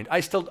my mind.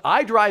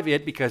 I drive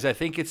it because I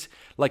think it's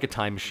like a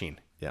time machine.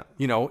 Yeah.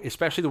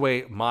 Especially the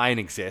way mine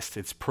exists.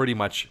 It's pretty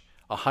much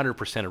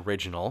 100%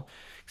 original,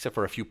 except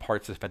for a few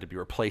parts that have had to be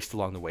replaced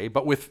along the way,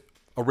 but with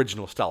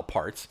original style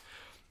parts.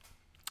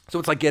 So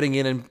it's like getting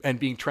in and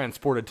being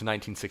transported to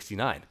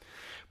 1969.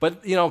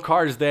 But,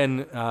 cars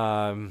then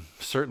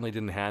certainly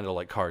didn't handle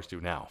like cars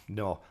do now.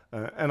 No.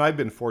 And I've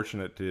been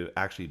fortunate to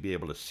actually be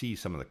able to see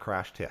some of the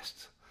crash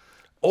tests.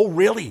 Oh,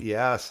 really?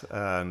 Yes.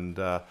 And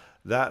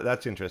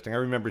that's interesting. I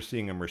remember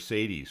seeing a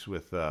Mercedes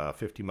with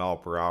 50 mile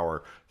per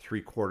hour,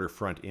 3/4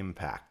 front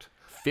impact.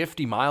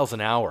 50 miles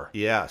an hour.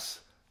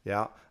 Yes.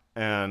 Yeah.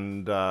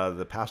 And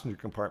the passenger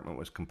compartment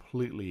was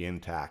completely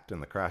intact, and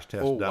the crash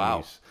test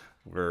dummies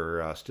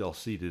were still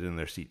seated in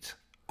their seats.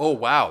 Oh,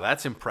 wow.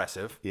 That's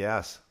impressive.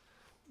 Yes.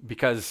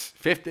 Because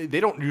they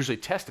don't usually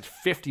test at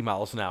 50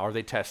 miles an hour.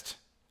 They test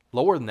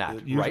lower than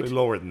that, usually right?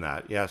 Lower than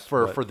that, yes.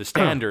 For the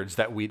standards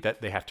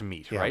that they have to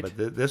meet, yeah, right?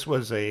 But this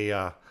was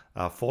a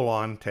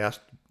full-on test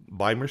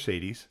by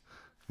Mercedes.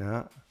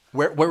 Yeah.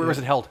 Where was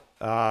it held?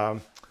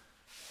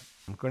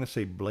 I'm going to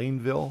say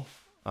Blainville.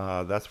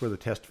 That's where the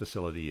test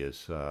facility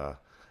is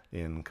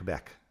in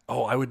Quebec.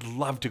 Oh, I would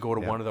love to go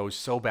to one of those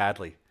so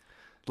badly.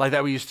 Like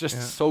that was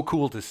just so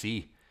cool to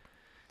see.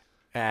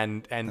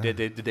 And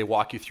did they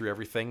walk you through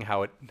everything,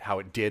 how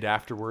it did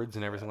afterwards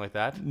and everything like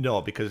that?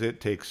 No, because it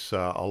takes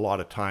a lot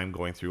of time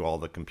going through all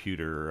the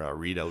computer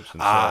readouts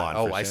and so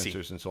on for I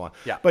sensors see. and so on.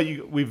 Yeah. But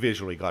we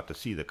visually got to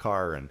see the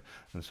car and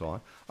so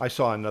on. I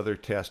saw another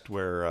test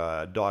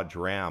where Dodge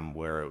Ram,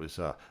 where it was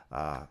a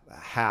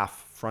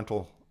half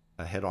frontal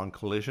head-on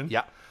collision.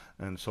 Yeah.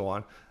 And so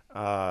on.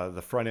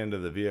 The front end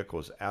of the vehicle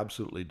is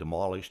absolutely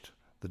demolished.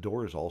 The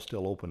door is all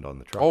still opened on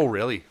the truck. Oh,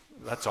 really?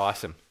 That's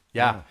awesome.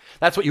 Yeah.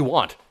 That's what you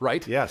want,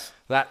 right? Yes.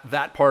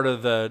 That part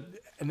of the,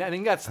 and I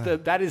think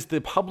that is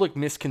the public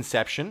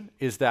misconception,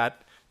 is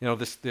that,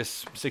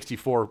 this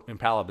 64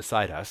 Impala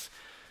beside us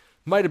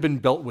might have been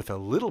built with a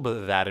little bit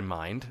of that in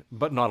mind,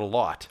 but not a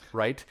lot,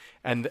 right?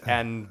 And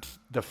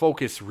the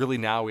focus really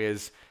now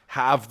is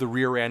have the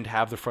rear end,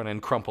 have the front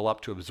end crumple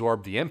up to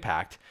absorb the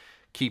impact,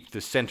 keep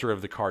the center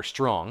of the car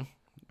strong,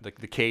 the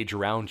cage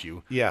around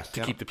you,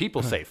 to keep the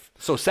people safe.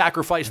 So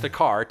sacrifice the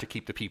car to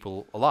keep the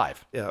people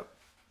alive. Yeah.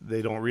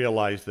 They don't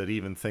realize that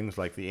even things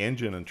like the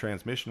engine and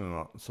transmission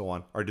and so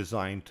on are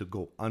designed to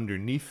go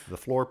underneath the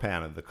floor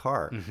pan of the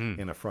car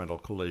in a frontal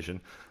collision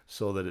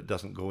so that it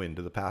doesn't go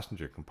into the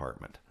passenger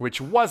compartment.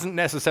 Which wasn't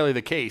necessarily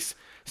the case,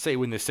 say,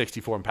 when the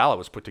 64 Impala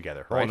was put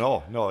together, right?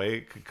 Oh, no,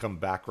 it could come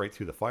back right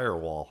through the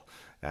firewall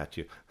at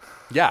you.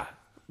 Yeah,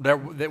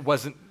 that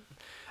wasn't...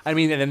 I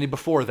mean, and then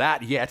before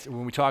that yet,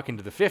 when we talk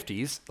into the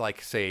 50s,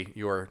 like, say,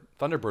 your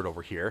Thunderbird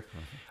over here,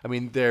 I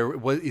mean,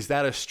 is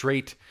that a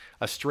straight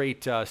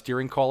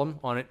steering column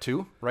on it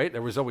too, right?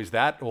 There was always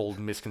that old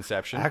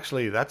misconception.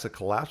 Actually, that's a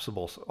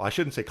collapsible. I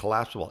shouldn't say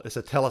collapsible. It's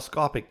a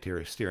telescopic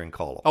steering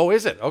column. Oh,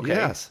 is it? Okay.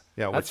 Yes.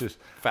 Yeah, That's which is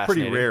pretty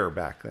fascinating. rare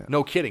back then.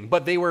 No kidding.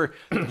 But they were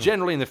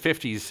generally in the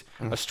 50s,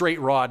 a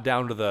straight rod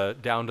down to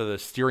the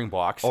steering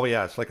box. Oh,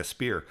 yeah, it's like a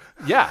spear.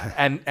 Yeah,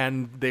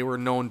 and they were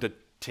known to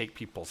take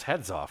people's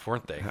heads off,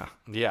 weren't they?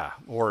 Yeah.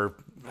 Or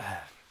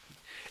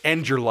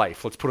end your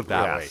life, let's put it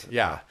that way.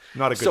 Yeah.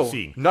 Not a good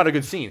scene. Not a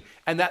good scene.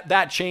 And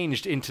that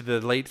changed into the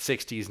late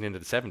 60s and into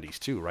the 70s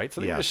too, right? So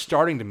they were just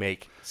starting to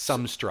make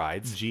some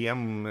strides.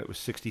 GM, it was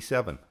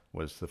 67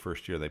 was the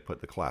first year they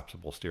put the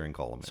collapsible steering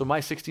column in. So my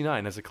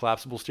 69 has a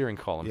collapsible steering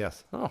column.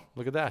 Yes. Oh,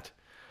 look at that.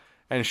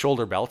 And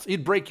shoulder belts. You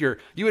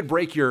would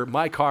break your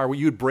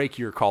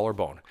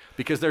collarbone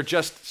because they're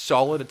just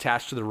solid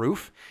attached to the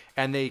roof,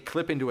 and they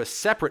clip into a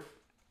separate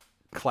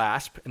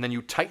clasp, and then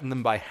you tighten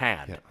them by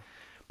hand. Yeah.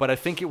 But I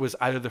think it was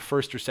either the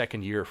first or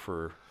second year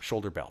for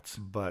shoulder belts.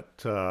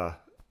 But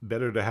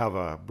better to have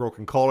a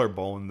broken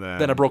collarbone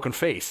than a broken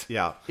face.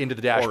 Yeah, into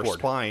the dashboard or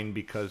spine,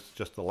 because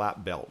just the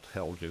lap belt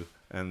held you,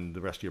 and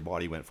the rest of your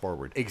body went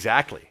forward.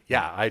 Exactly.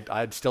 Yeah,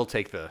 I'd still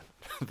take the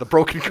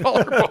broken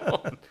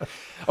collarbone.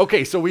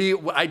 Okay, so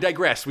I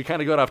digress. We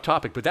kind of got off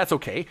topic, but that's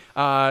okay.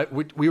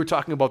 We were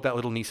talking about that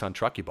little Nissan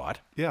truck you bought.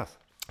 Yes.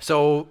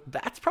 So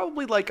that's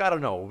probably like, I don't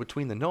know,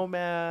 between the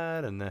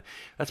Nomad and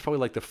that's probably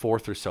like the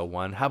fourth or so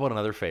one. How about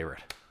another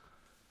favorite?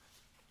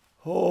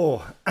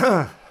 Oh,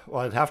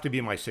 well, it'd have to be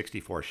my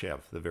 64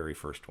 Chev, the very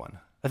first one.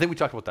 I think we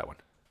talked about that one.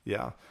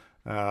 Yeah.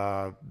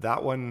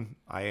 That one,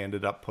 I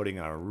ended up putting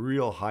a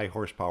real high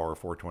horsepower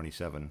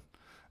 427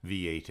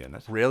 V8 in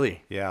it.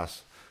 Really?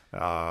 Yes.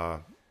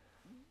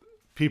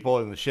 People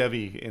in the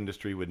Chevy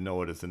industry would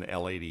know it as an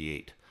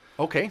L88.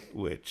 Okay.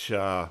 Which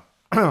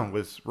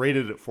was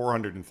rated at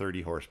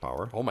 430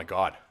 horsepower. Oh my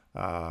God.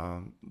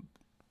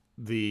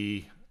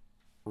 The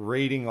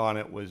rating on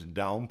it was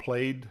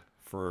downplayed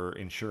for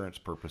insurance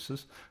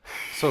purposes.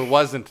 So it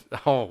wasn't,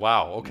 oh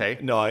wow, okay.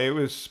 No, it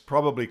was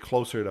probably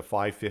closer to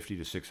 550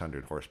 to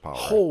 600 horsepower.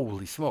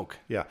 Holy smoke.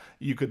 Yeah.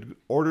 You could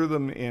order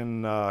them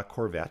in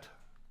Corvette.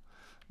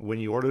 When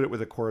you ordered it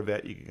with a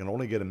Corvette, you can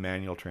only get a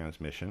manual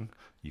transmission.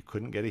 You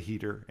couldn't get a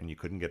heater, and you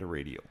couldn't get a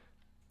radio.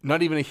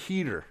 Not even a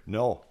heater?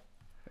 No.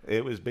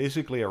 It was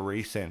basically a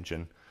race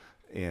engine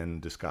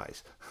in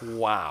disguise.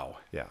 Wow.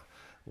 Yeah.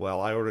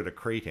 Well, I ordered a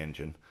crate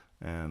engine,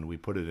 and we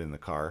put it in the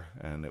car,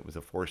 and it was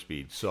a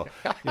 4-speed. So,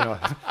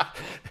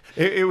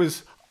 it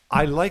was,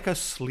 I like a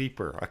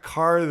sleeper, a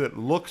car that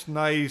looks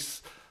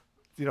nice.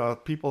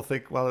 People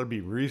think, well, it'd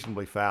be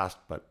reasonably fast,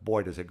 but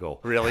boy, does it go.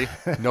 Really?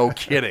 No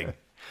kidding.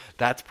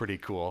 That's pretty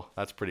cool.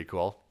 Let's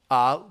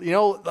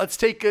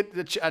take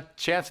a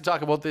chance to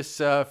talk about this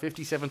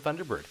 57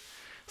 Thunderbird.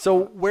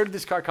 So where did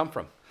this car come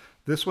from?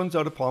 This one's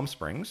out of Palm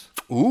Springs.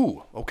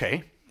 Ooh,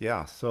 okay.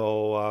 Yeah,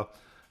 so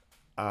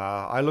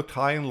I looked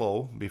high and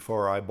low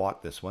before I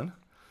bought this one.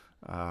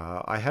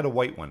 I had a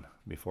white one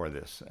before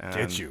this.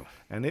 Did you?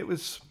 And it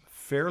was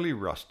fairly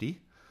rusty.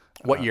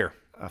 What year?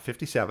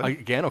 57.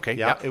 Again, okay.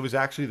 Yeah, It was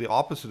actually the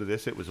opposite of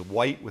this. It was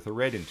white with a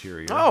red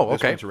interior. Oh, okay.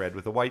 This one's red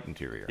with a white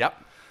interior.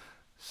 Yep.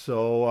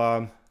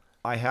 So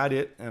I had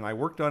it, and I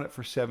worked on it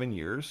for 7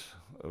 years,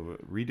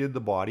 redid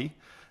the body,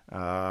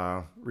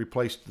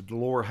 replaced the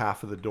lower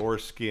half of the door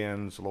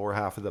skins, lower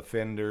half of the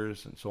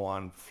fenders, and so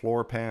on,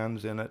 floor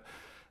pans in it,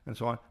 and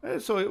so on.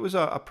 And so it was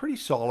a pretty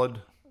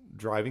solid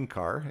driving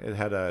car. It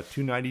had a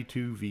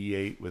 292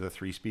 V8 with a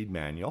 3-speed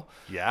manual.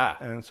 Yeah.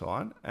 And so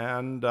on.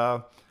 And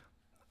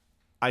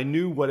I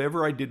knew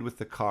whatever I did with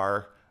the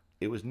car,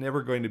 it was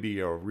never going to be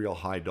a real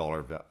high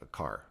dollar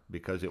car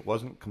because it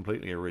wasn't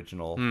completely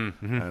original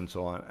and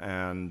so on.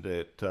 And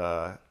it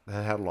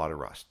had a lot of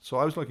rust. So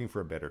I was looking for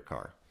a better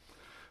car.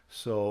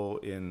 So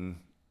in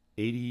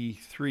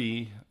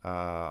 83,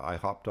 I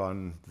hopped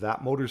on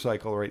that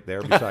motorcycle right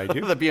there beside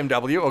you. The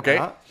BMW,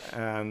 okay.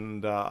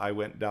 And I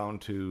went down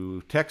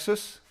to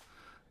Texas.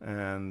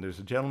 And there's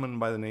a gentleman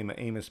by the name of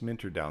Amos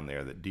Minter down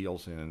there that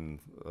deals in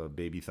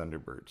baby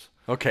Thunderbirds.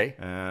 Okay.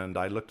 And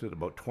I looked at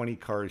about 20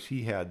 cars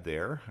he had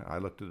there. I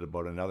looked at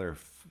about another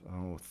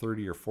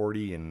 30 or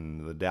 40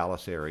 in the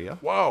Dallas area.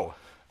 Whoa.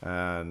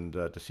 And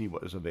to see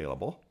what was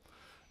available.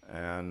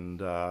 And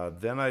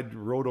then I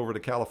rode over to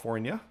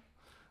California,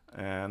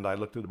 and I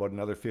looked at about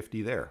another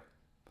 50 there.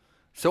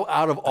 So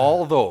out of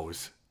all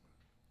those,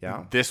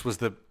 Yeah. this was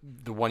the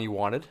one you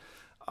wanted?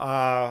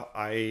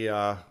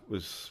 I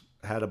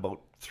had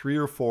about 3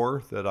 or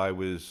 4 that I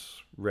was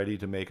ready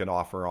to make an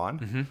offer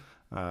on,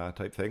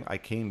 type thing. I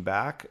came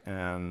back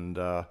and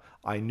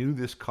I knew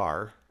this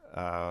car.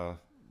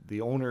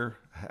 The owner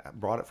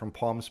brought it from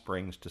Palm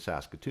Springs to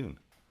Saskatoon.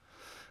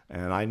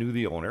 And I knew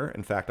the owner.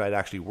 In fact, I'd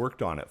actually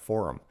worked on it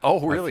for him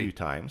Oh, really? a few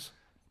times.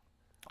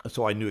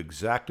 So I knew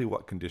exactly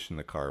what condition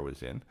the car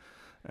was in.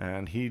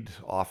 And he'd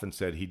often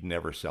said he'd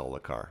never sell the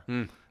car.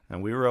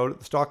 And we were out at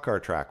the stock car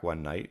track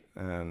one night,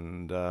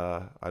 and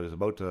I was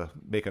about to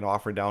make an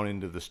offer down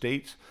into the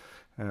States.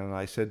 And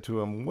I said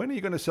to him, "When are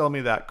you going to sell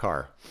me that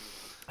car?"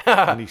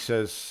 And he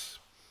says,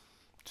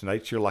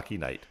 "Tonight's your lucky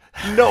night."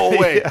 No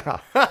way. Yeah.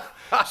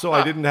 So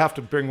I didn't have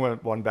to bring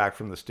one back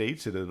from the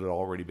States. It had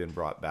already been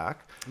brought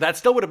back. That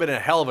still would have been a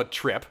hell of a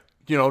trip,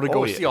 to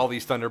go Oh, yeah. see all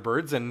these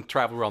Thunderbirds and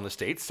travel around the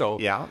States. So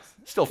Yeah.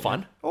 still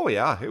fun. Oh,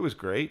 yeah, it was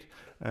great.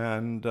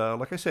 And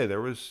like I say,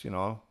 there was,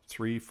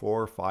 3,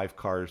 4, 5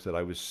 cars that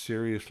I was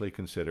seriously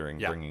considering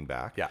bringing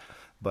back. Yeah.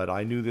 But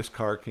I knew this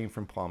car came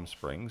from Palm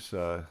Springs.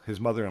 His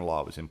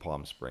mother-in-law was in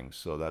Palm Springs,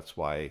 so that's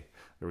why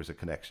there was a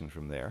connection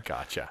from there.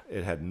 Gotcha.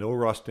 It had no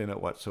rust in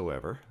it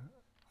whatsoever.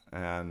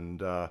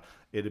 And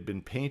it had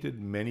been painted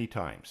many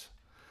times.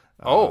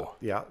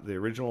 Yeah, the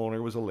original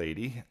owner was a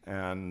lady,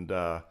 and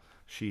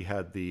she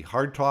had the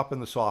hard top and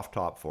the soft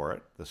top for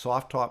it. The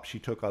soft top she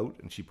took out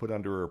and she put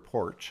under her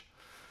porch,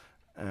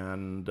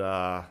 and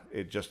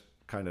it just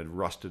kind of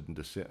rusted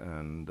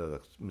and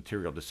the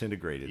material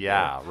disintegrated.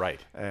 Yeah, there.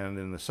 right. And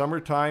in the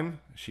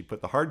summertime, she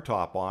put the hard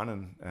top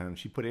on, and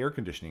she put air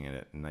conditioning in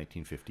it in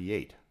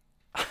 1958.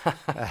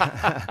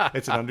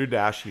 It's an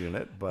under-dash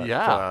unit, but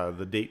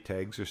the date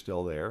tags are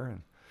still there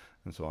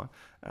and so on.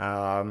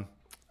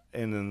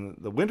 And in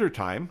the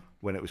wintertime,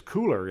 when it was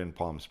cooler in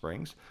Palm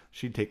Springs,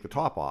 she'd take the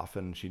top off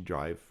and she'd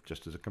drive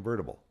just as a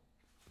convertible.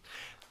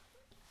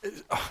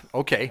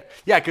 Okay.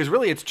 Yeah, because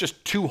really it's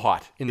just too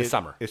hot in the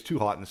summer. It's too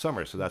hot in the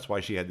summer, so that's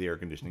why she had the air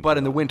conditioning. But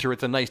in the winter,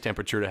 it's a nice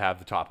temperature to have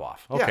the top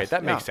off. Okay, Yes,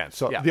 that yeah. makes sense.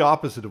 So yeah. the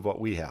opposite of what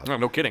we have.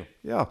 No kidding.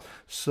 Yeah.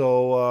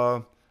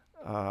 So,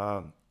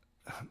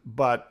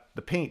 but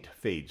the paint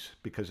fades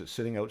because it's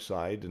sitting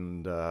outside,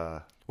 and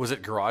Was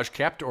it garage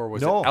kept or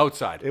was no, it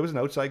outside? It was an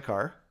outside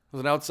car. It was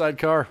an outside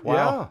car? Wow.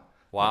 Yeah.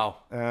 Wow.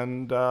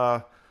 And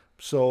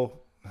so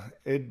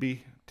it'd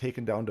be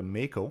taken down to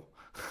Mako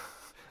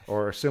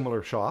or a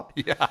similar shop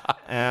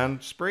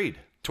and sprayed.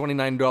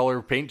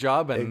 $29 paint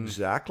job and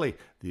Exactly.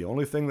 The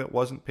only thing that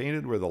wasn't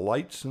painted were the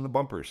lights and the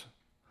bumpers.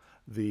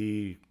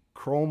 The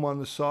chrome on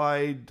the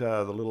side,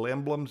 the little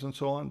emblems and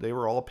so on, they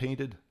were all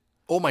painted.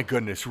 oh my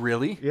goodness,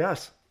 really?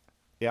 Yes.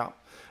 Yeah.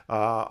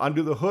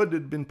 Under the hood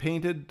had been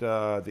painted.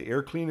 The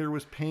air cleaner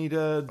was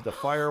painted. The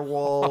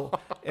firewall,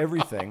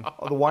 everything.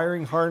 The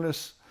wiring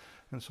harness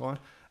and so on.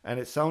 And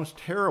it sounds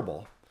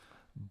terrible,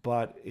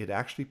 but it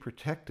actually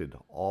protected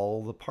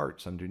all the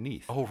parts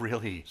underneath. Oh,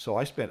 really? So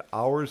I spent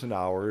hours and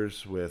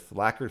hours with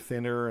lacquer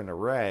thinner and a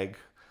rag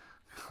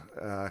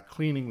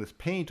cleaning this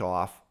paint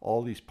off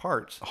all these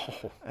parts.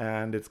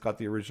 And it's got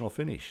the original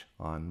finish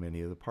on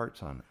many of the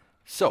parts on it.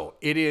 So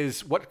it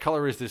is, what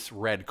color is this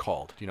red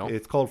called? Do you know?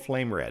 It's called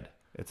flame red.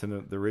 It's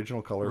the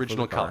original color.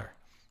 Original for the car.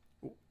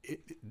 color.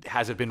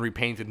 Has it been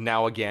repainted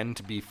now again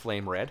to be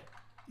flame red?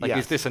 Like, Yes.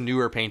 is this a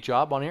newer paint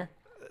job on here?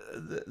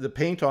 The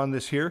paint on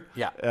this here,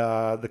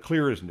 the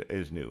clear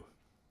is new.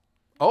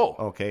 Oh,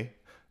 Okay,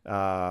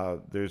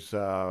 there's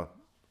a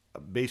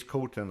base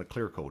coat and a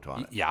clear coat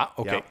on it. yeah,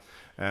 okay.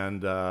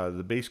 And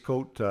the base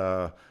coat,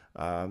 a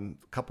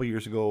couple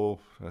years ago,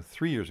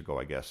 3 years ago,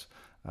 I guess,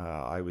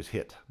 I was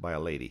hit by a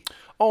lady.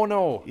 Oh,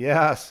 no.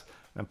 Yes,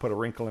 and put a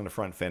wrinkle in the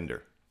front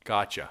fender.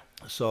 Gotcha.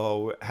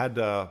 So had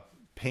to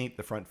paint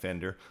the front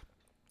fender,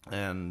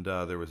 and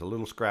there was a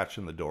little scratch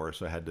in the door,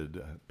 so I had to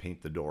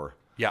paint the door.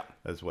 Yeah.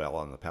 As well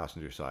on the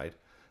passenger side.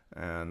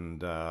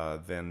 And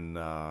then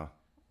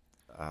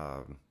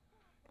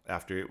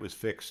after it was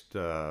fixed,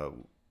 SGI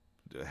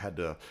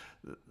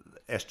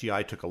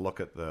took a look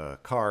at the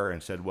car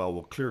and said, well,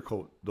 we'll clear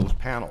coat those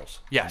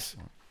panels. Yes.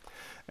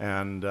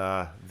 And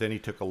then he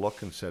took a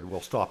look and said, we'll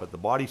stop at the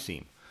body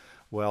seam.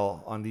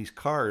 Well, on these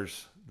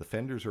cars, the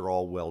fenders are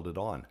all welded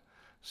on,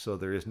 so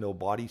there is no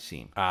body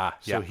seam. Yeah.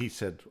 So he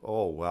said,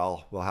 "Oh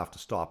well, we'll have to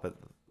stop at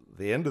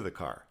the end of the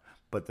car."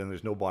 But then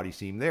there's no body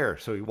seam there.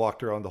 So he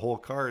walked around the whole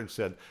car and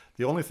said,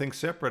 "The only thing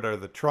separate are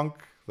the trunk,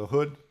 the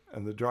hood,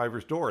 and the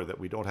driver's door that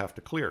we don't have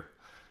to clear.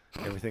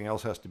 Everything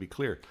else has to be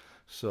clear."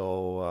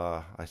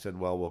 So I said,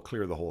 "Well, we'll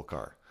clear the whole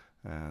car."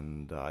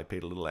 And I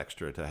paid a little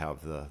extra to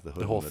have the hood,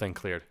 The whole and thing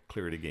cleared.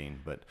 cleared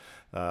again. But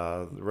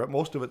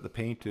most of it, the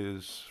paint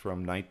is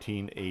from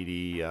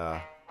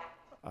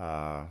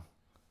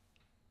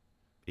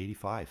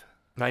 1985.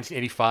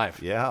 1985.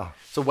 Yeah.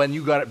 So when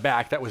you got it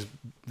back, that was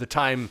the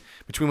time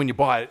between when you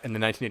bought it and the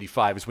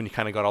 1985 is when you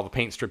kind of got all the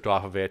paint stripped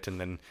off of it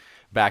and then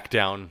back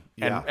down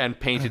Yeah. and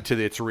painted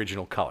to its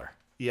original color.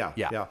 Yeah.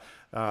 Yeah.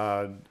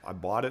 I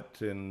bought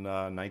it in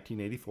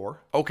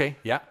 1984. Okay.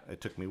 Yeah.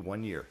 It took me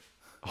 1 year.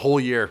 A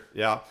whole year.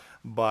 Yeah.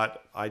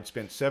 But I'd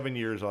spent 7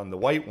 years on the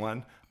white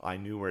one. I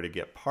knew where to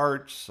get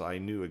parts. I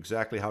knew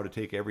exactly how to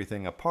take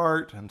everything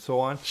apart and so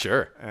on.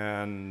 Sure.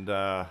 And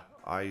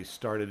I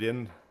started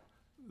in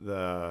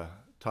the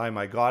time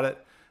I got it.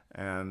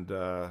 And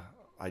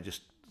I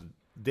just,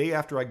 day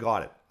after I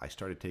got it, I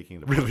started taking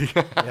it apart. Really?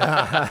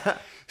 Yeah.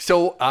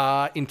 So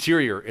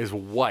interior is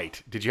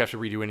white. Did you have to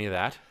redo any of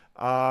that?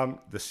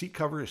 The seat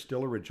cover is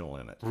still original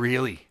in it.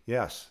 Really?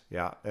 Yes.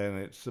 Yeah. And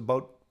it's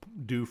about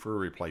due for a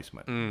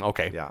replacement.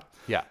 Okay. Yeah.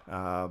 Yeah.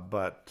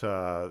 But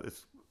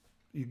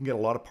you can get a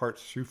lot of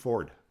parts through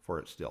Ford for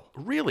it still.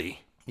 Really?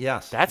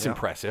 Yes. That's yeah.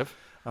 impressive.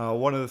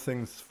 One of the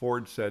things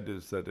Ford said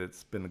is that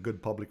it's been a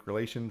good public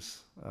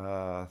relations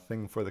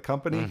thing for the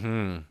company.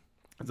 Mm-hmm.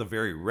 It's a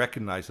very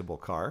recognizable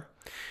car.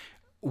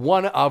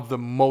 One of the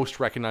most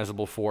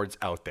recognizable Fords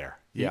out there.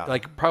 Yeah.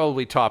 Like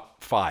probably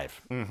top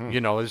 5. You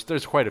know,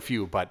 there's quite a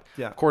few, but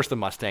Yeah. of course the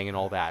Mustang and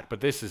all that.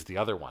 But this is the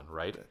other one,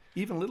 right?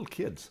 Even little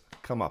kids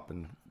come up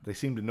and they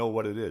seem to know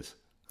what it is.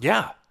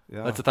 Yeah.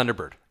 Yeah. That's a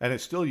Thunderbird. And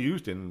it's still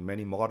used in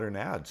many modern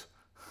ads.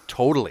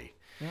 Totally.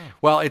 Yeah.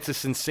 Well, it's a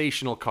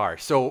sensational car.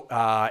 So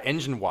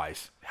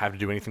engine-wise, have to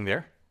do anything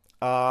there?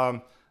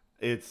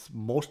 It's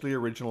mostly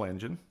original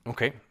engine.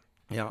 Okay.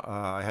 Yeah,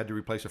 I had to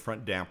replace a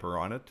front damper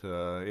on it.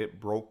 It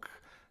broke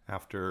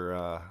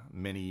after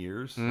many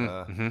years.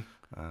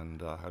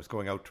 And I was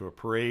going out to a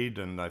parade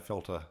and I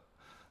felt a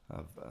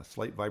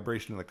slight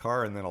vibration in the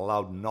car and then a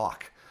loud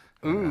knock.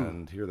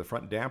 And here the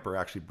front damper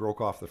actually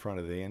broke off the front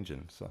of the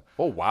engine. So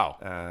Oh, wow.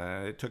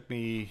 it took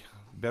me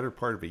better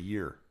part of a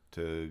year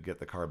to get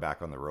the car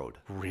back on the road.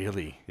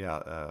 Really?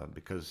 Yeah,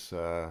 because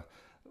the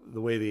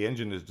way the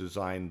engine is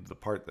designed, the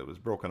part that was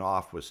broken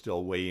off was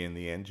still way in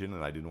the engine,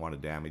 and I didn't want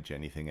to damage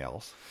anything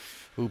else.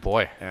 Oh,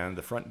 boy. And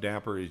the front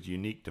damper is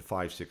unique to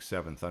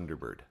 567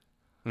 Thunderbird.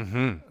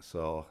 Mm-hmm.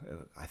 So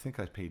I think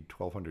I paid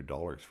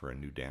 $1,200 for a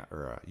new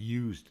or a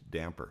used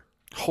damper.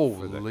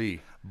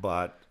 Holy.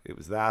 But it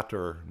was that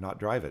or not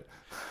drive it.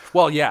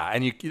 Well, yeah,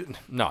 and you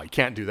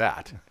can't do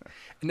that.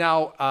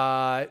 Now,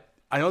 I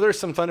know there's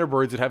some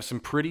Thunderbirds that have some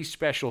pretty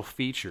special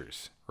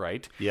features,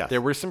 right? Yes.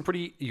 There were some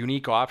pretty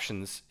unique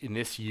options in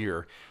this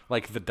year,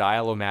 like the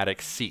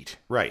dial-o-matic seat.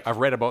 Right. I've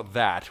read about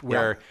that,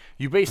 where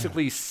you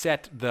basically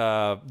set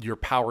your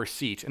power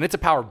seat, and it's a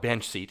power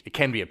bench seat. It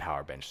can be a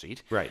power bench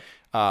seat. Right.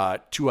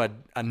 To a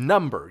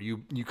number.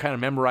 You kind of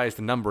memorize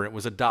the number. It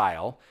was a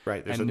dial.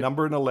 Right. There's a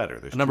number and a letter.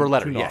 There's a number, two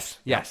letter. knobs.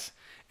 Yes.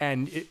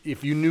 And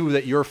if you knew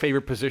that your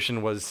favorite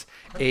position was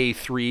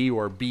A3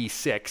 or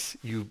B6,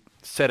 you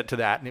set it to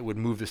that, and it would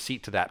move the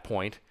seat to that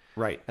point.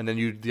 Right. And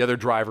then the other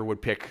driver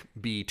would pick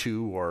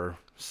B2 or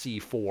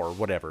C4,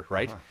 whatever,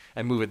 right?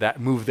 And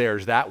move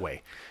theirs that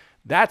way.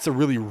 That's a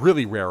really,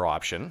 really rare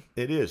option.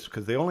 It is,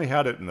 because they only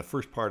had it in the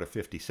first part of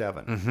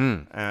 57.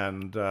 Mm-hmm.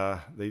 And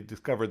they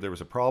discovered there was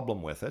a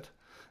problem with it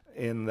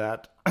in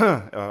that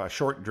a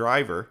short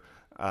driver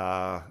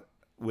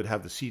would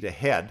have the seat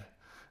ahead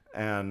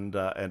and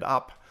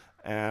up.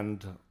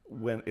 And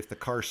if the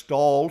car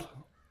stalled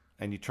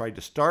and you tried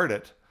to start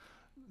it,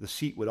 the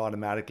seat would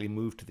automatically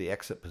move to the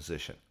exit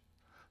position.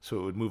 So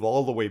it would move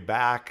all the way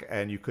back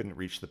and you couldn't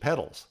reach the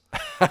pedals.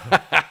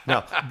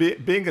 Now,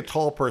 being a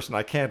tall person,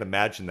 I can't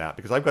imagine that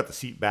because I've got the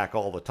seat back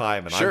all the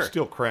time and Sure. I'm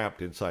still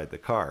cramped inside the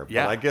car.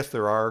 Yeah. But I guess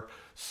there are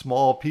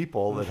small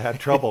people that had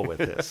trouble with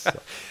this. So,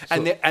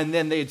 And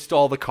then they'd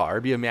stall the car,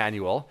 it'd be a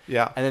manual.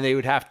 Yeah. And then they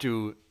would have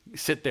to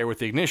sit there with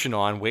the ignition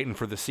on, waiting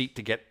for the seat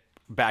to get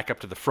back up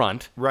to the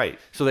front. Right.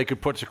 So they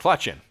could put the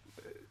clutch in.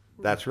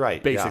 That's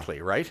right. Basically,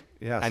 right?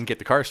 Yes. And get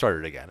the car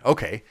started again.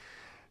 Okay.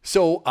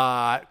 So,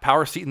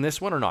 power seat in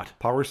this one or not? Yeah.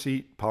 Power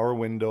seat, power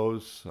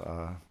windows.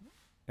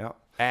 Yeah.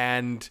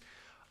 And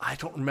I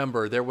don't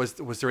remember. Was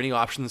there any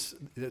options,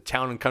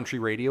 town and country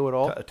radio at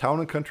all? A town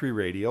and country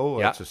radio.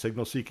 Yeah. It's a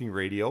signal-seeking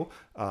radio.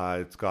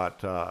 It's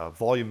got a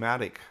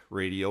volumatic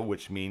radio,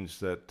 which means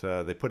that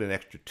they put an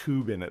extra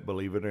tube in it,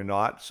 believe it or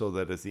not, so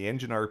that as the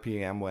engine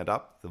RPM went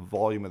up, the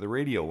volume of the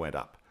radio went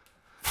up.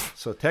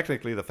 So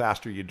technically, the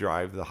faster you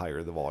drive, the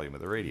higher the volume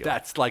of the radio.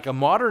 That's like a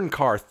modern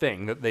car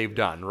thing that they've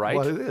done, right?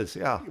 Well, it is,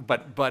 yeah.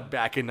 But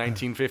back in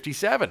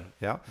 1957.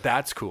 Yeah.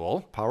 That's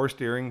cool. Power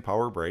steering,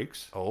 power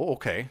brakes. Oh,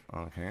 okay.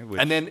 Okay.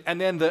 And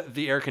then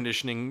the air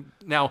conditioning.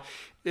 Now,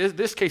 In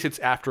this case, it's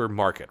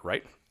aftermarket,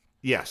 right?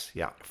 Yes,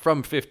 yeah.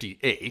 From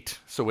 58,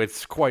 so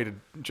it's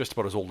just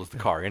about as old as the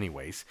car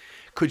anyways.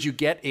 Could you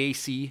get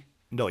AC?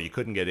 No, you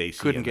couldn't get AC.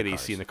 Couldn't get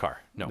AC in the car.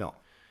 No.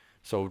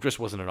 So it just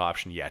wasn't an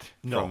option yet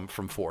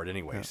from Ford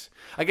anyways.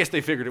 I guess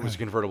they figured it was a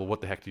convertible.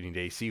 What the heck do you need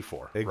AC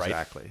for?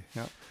 Exactly.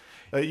 Right?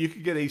 Yeah. You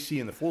could get AC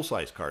in the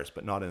full-size cars,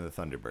 but not in the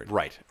Thunderbird.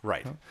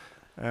 Right.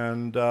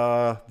 And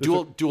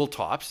Dual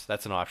tops,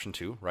 that's an option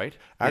too, right?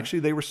 actually,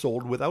 they were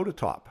sold without a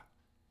top.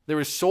 They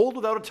were sold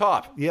without a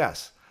top.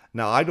 Yes.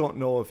 Now, I don't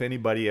know if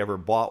anybody ever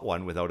bought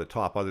one without a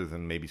top other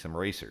than maybe some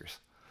racers.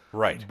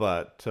 Right.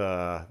 But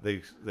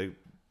the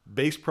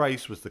base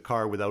price was the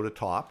car without a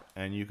top,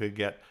 and you could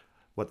get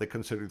what they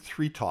considered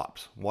 3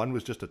 tops. One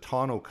was just a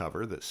tonneau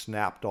cover that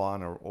snapped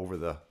on or over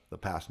the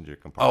passenger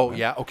compartment. Oh,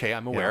 yeah. Okay.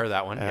 I'm aware of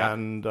that one. Yeah.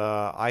 And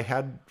I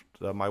had,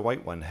 my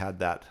white one had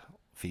that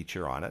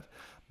feature on it,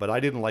 but I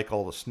didn't like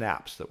all the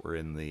snaps that were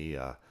in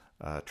the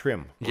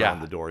trim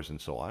around the doors and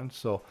so on.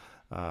 So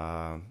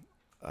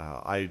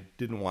I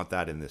didn't want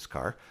that in this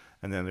car.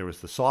 And then there was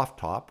the soft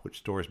top, which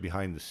stores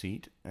behind the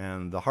seat,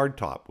 and the hard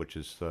top, which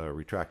is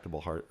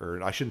retractable,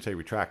 or I shouldn't say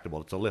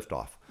retractable, it's a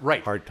lift-off.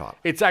 Right. Hard top.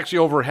 It's actually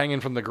overhanging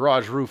from the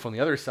garage roof on the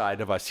other side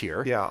of us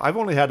here. Yeah, I've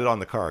only had it on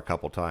the car a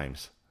couple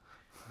times.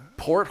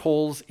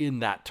 Portholes in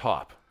that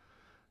top.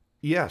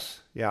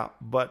 Yes, yeah,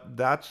 but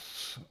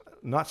that's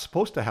not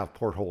supposed to have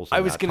portholes in I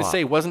was that going to top.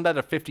 say, wasn't that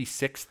a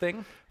 56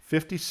 thing?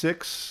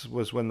 56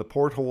 was when the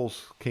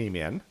portholes came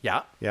in.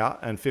 Yeah. Yeah,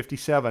 and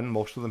 57,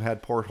 most of them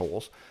had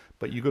portholes,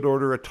 but you could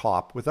order a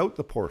top without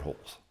the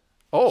portholes.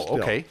 Oh,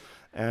 still. okay.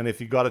 And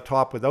if you got a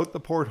top without the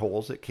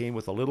portholes, it came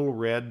with a little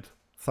red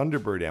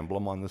Thunderbird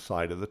emblem on the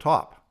side of the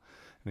top.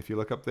 And if you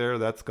look up there,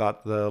 that's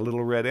got the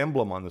little red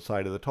emblem on the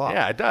side of the top.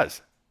 Yeah, it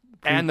does.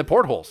 And the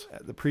portholes.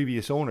 The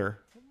previous owner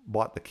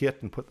bought the kit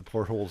and put the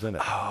portholes in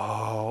it.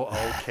 Oh,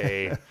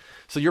 okay.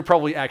 So you're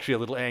probably actually a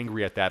little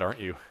angry at that, aren't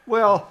you?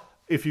 Well,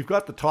 if you've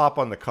got the top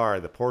on the car,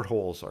 the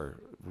portholes are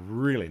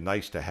really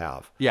nice to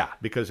have. Yeah.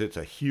 Because it's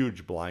a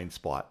huge blind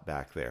spot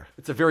back there.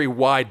 It's a very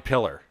wide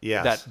pillar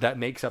Yes. that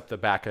makes up the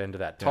back end of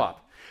that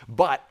top.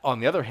 But on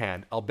the other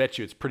hand, I'll bet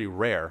you it's pretty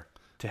rare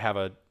to have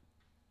a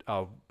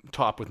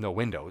top with no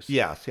windows.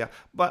 Yes, yeah.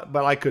 But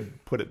I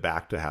could put it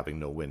back to having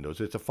no windows.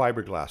 It's a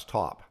fiberglass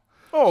top.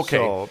 Oh, okay.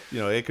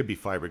 So, it could be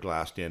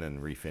fiberglassed in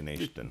and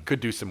refinished. Could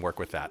do some work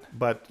with that.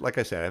 But like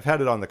I said, I've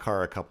had it on the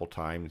car a couple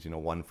times.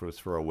 One was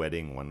for a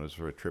wedding, one was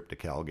for a trip to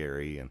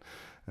Calgary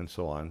and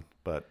so on.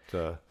 But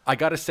I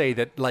got to say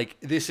that,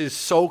 this is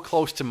so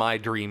close to my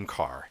dream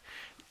car.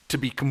 To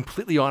be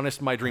completely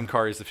honest, my dream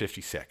car is the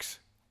 56.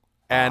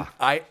 And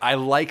I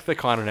like the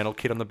Continental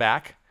kit on the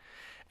back.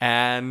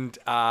 And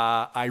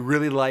I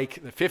really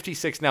like the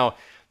 56. Now,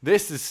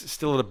 this is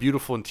still a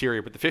beautiful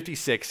interior, but the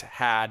 56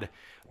 had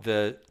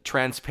the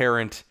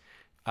transparent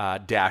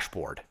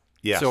dashboard.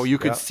 Yes, So you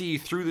could see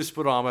through the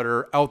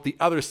speedometer, out the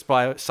other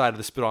side of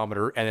the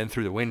speedometer, and then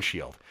through the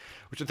windshield,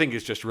 which I think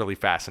is just really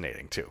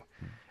fascinating too.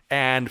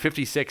 And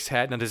 56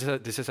 had, now does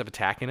this have a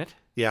tack in it?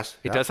 yes,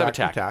 It does have a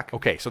tack.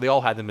 Okay, so they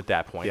all had them at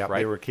that point, Yeah, right?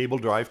 they were cable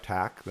drive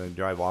tack. They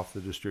drive off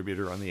the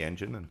distributor on the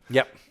engine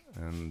Yep.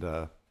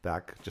 and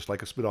back just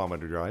like a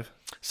speedometer drive.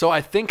 So I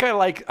think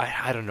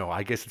I don't know,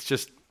 I guess it's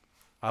just,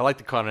 I like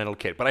the Continental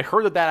kit, but I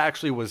heard that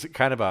actually was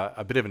kind of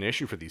a bit of an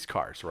issue for these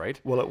cars,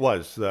 right? Well, it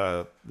was.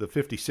 The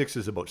 56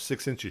 is about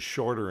 6 inches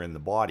shorter in the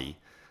body,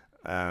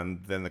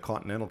 and then the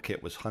Continental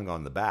kit was hung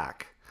on the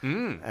back.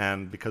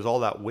 And because all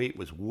that weight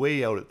was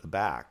way out at the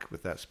back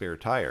with that spare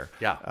tire,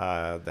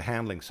 the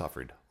handling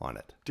suffered on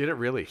it. Did it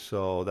really?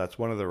 So that's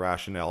one of the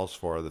rationales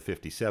for the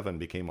 57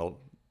 became a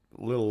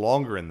little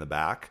longer in the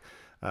back.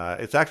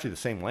 It's actually the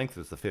same length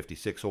as the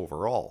 56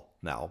 overall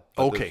now.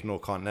 But Okay. There's no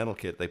Continental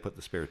kit. They put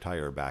the spare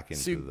tire back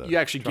into So the you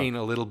actually trunk. gain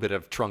a little bit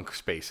of trunk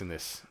space in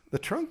this. The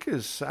trunk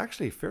is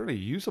actually fairly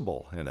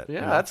usable in it.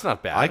 Yeah, that's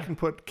not bad. I can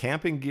put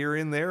camping gear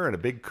in there and a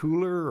big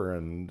cooler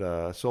and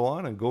so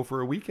on and go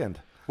for a weekend.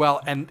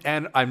 Well, and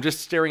I'm just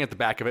staring at the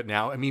back of it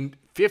now. I mean,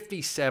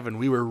 57,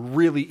 we were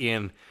really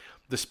in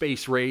the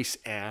space race,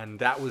 and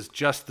that was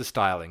just the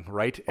styling,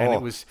 right? And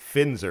it was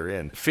fins are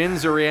in.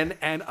 fins are in,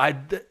 and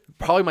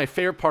probably my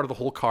favorite part of the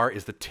whole car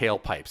is the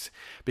tailpipes,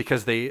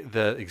 because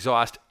the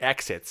exhaust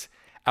exits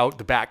out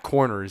the back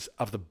corners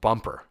of the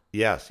bumper.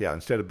 Yes, yeah.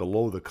 Instead of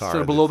below the car.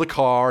 Instead of below the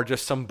car,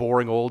 just some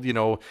boring old,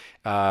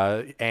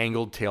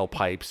 angled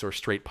tailpipes or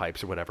straight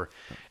pipes or whatever.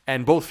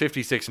 And both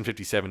 56 and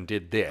 57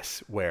 did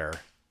this, where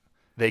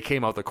they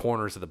came out the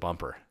corners of the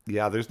bumper.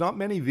 Yeah, there's not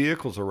many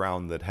vehicles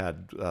around that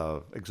had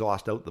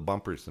exhaust out the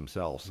bumpers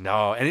themselves.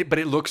 No, but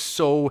it looks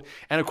so.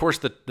 And of course,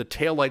 the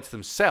taillights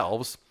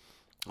themselves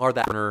are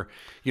that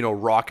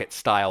rocket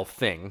style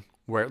thing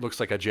where it looks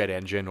like a jet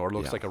engine or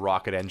looks like a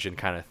rocket engine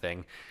kind of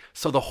thing.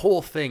 So the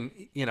whole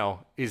thing,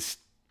 is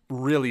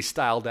really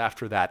styled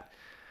after that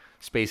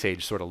space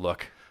age sort of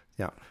look.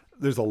 Yeah,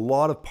 there's a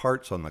lot of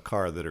parts on the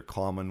car that are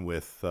common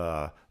with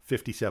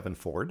 57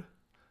 Ford.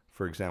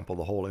 For example,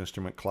 the whole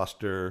instrument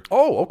cluster.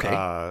 Oh,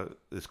 okay.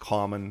 Is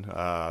common.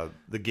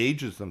 The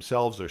gauges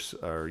themselves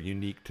are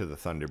unique to the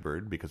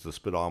Thunderbird because the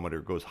speedometer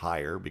goes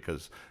higher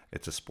because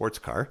it's a sports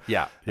car.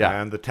 Yeah,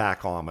 yeah. And the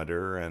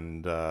tachometer,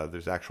 and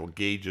there's actual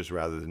gauges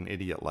rather than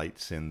idiot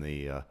lights in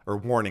the or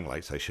warning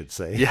lights, I should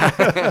say. Yeah.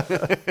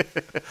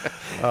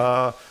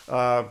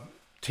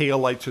 Tail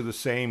lights are the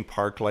same.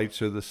 Park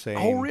lights are the same.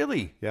 Oh,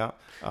 really? Yeah.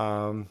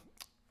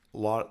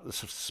 The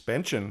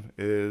suspension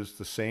is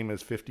the same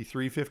as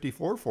 53,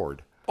 54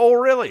 Ford. Oh,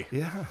 really?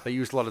 Yeah. They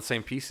used a lot of the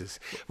same pieces.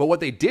 But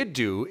what they did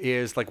do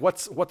is, like,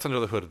 what's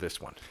under the hood of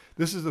this one?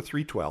 This is the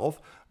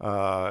 312.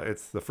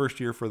 It's the first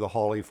year for the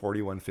Holley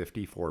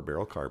 4150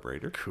 4-barrel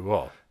carburetor.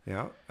 Cool.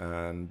 Yeah,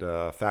 and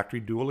factory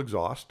dual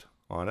exhaust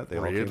on it. They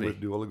all came Really?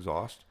 with dual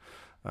exhaust.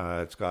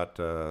 It's got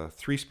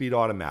 3-speed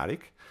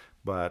automatic,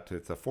 but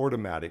it's a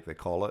Ford-O-Matic, they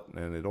call it,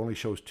 and it only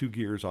shows 2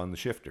 gears on the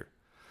shifter.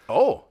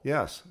 Oh.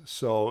 Yes,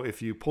 so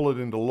if you pull it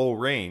into low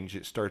range,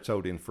 it starts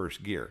out in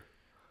first gear.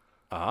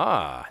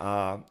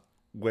 Ah.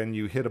 When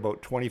you hit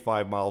about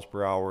 25 miles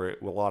per hour,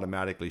 it will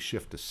automatically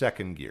shift to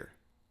second gear.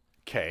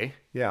 Okay.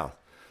 Yeah,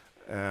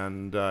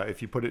 and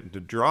if you put it into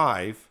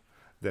drive,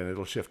 then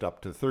it'll shift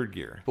up to third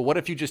gear. But what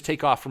if you just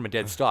take off from a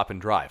dead stop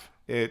and drive?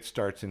 It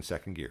starts in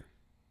second gear.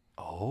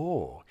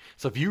 Oh.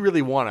 So if you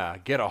really want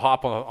to get a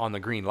hop on the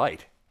green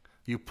light,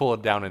 you pull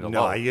it down into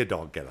No, low. you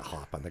don't get a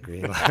hop on the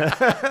green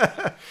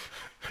light.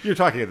 You're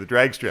talking at the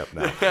drag strip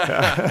now.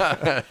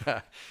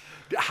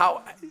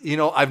 How,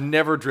 I've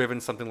never driven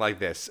something like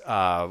this.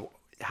 How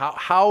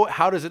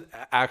does it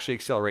actually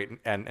accelerate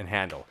and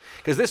handle?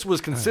 Because this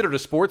was considered a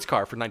sports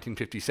car for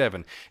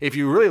 1957. If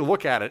you really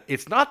look at it,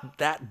 it's not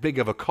that big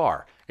of a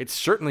car. It's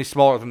certainly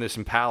smaller than this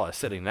Impala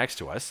sitting next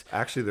to us.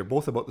 Actually, they're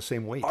both about the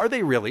same weight. Are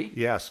they really?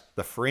 Yes,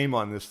 the frame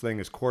on this thing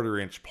is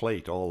 1/4-inch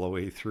plate all the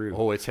way through.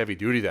 Oh, it's heavy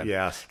duty then.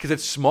 Yes. Because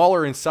it's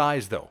smaller in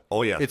size, though.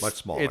 Oh, yes, it's much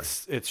smaller.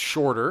 It's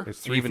shorter. It's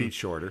 3 feet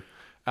shorter.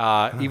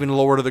 Even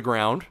lower to the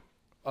ground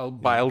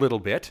by a little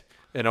bit.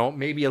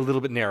 Maybe a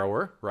little bit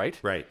narrower, right?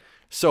 Right.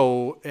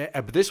 So,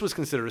 but this was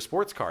considered a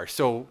sports car.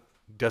 So,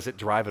 does it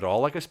drive at all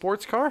like a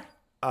sports car?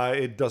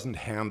 It doesn't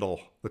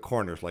handle the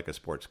corners like a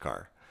sports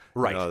car.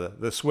 Right.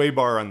 The sway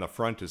bar on the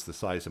front is the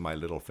size of my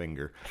little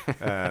finger,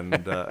 and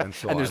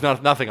so And there's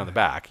on. nothing on the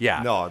back.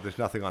 Yeah. No, there's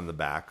nothing on the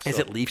back. Is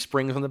so- it leaf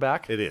springs on the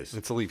back? It is.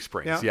 It's a leaf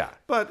springs. Yeah.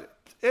 But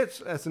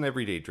it's as an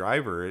everyday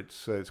driver,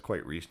 it's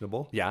quite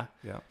reasonable. Yeah.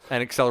 Yeah.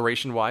 And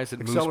acceleration wise, it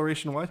moves.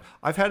 Acceleration wise,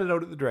 I've had it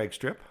out at the drag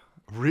strip.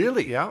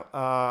 Really? Yeah,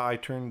 I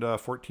turned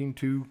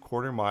 14.2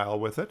 quarter mile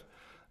with it,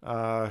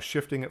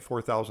 shifting at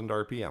 4,000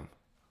 RPM.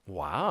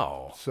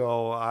 Wow.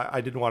 So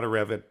I didn't want to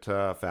rev it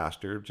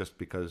faster just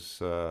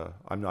because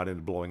I'm not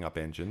into blowing up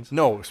engines.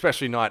 No,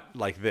 especially not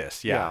like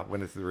this. Yeah.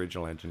 When it's the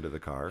original engine to the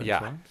car. and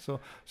Yeah. so on.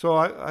 So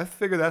I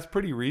figure that's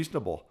pretty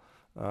reasonable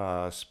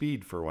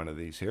speed for one of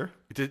these here.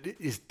 Did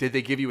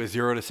they give you a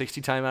 0 to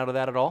 60 time out of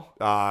that at all?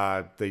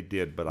 They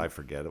did, but I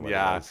forget what it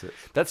Yeah, was.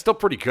 that's still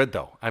pretty good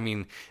though. I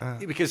mean,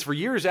 because for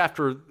years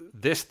after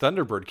this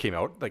Thunderbird came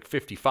out, like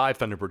 55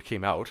 Thunderbird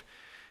came out,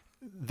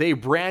 they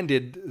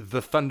branded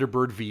the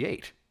Thunderbird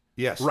V8.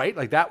 Yes. Right?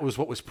 Like that was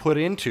what was put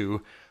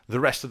into the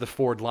rest of the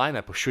Ford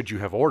lineup should you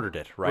have ordered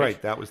it, right?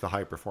 Right, that was the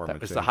high performance.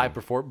 That was the high engine.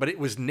 performance, but it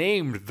was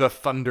named the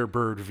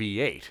Thunderbird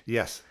V8.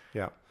 Yes,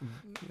 yeah.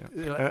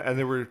 And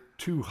there were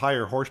 2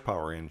 higher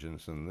horsepower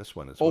engines in this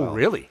one as well. Oh,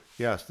 really?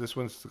 Yes, this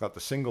one's got the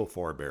single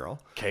 4-barrel.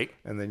 Okay.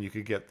 And then you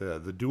could get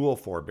the dual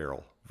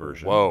 4-barrel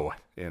version Whoa.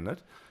 in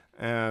it.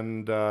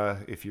 And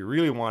if you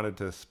really wanted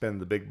to spend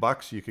the big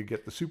bucks, you could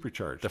get the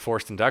supercharged. The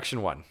forced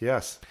induction one.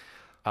 Yes.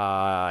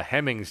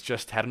 Hemmings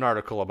just had an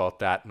article about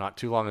that not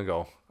too long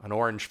ago. An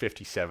orange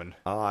 57.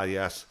 Ah,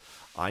 yes.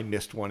 I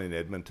missed one in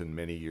Edmonton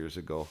many years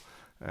ago,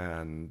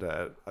 and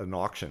an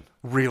auction.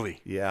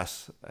 Really?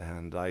 Yes,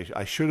 and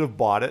I should have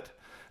bought it.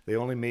 They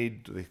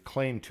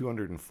claimed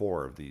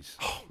 204 of these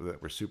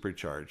that were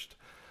supercharged,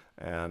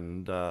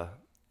 and the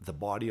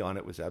body on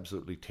it was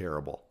absolutely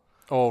terrible.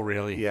 Oh,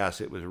 really?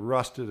 Yes, it was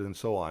rusted and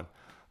so on,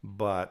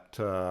 but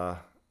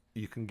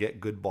you can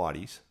get good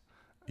bodies.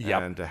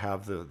 Yep. And to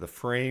have the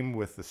frame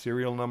with the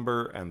serial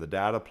number and the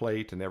data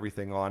plate and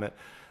everything on it,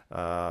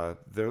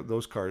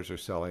 those cars are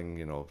selling,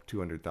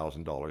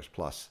 $200,000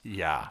 plus.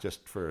 Yeah.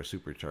 Just for a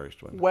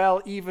supercharged one.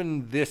 Well,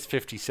 even this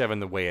 57,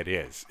 the way it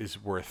is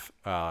worth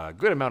a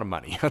good amount of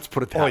money. Let's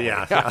put it that way.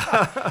 Yeah.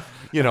 Like,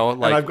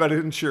 and I've got it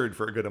insured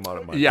for a good amount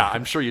of money. yeah,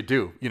 I'm sure you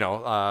do.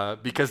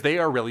 Because they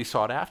are really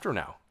sought after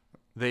now.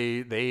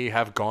 They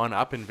have gone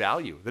up in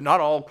value. Not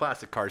all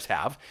classic cars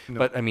have,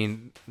 but I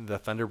mean the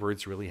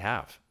Thunderbirds really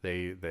have.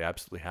 They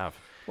absolutely have.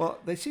 Well,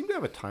 they seem to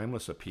have a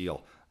timeless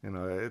appeal.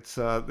 It's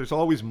there's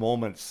always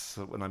moments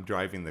when I'm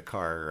driving the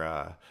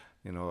car.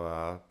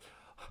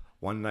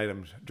 One night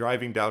I'm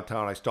driving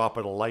downtown. I stop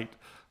at a light.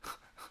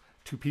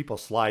 2 people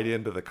slide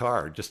into the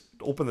car. Just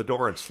open the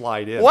door and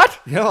slide in. What?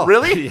 Yeah.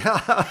 Really?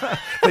 Yeah.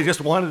 They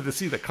just wanted to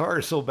see the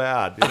car so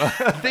bad.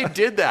 They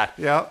did that.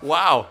 Yeah.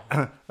 Wow.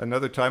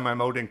 Another time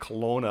I'm out in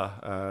Kelowna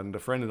and a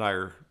friend and I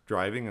are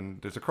driving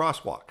and there's a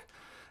crosswalk.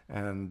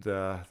 And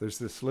there's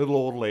this little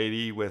old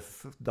lady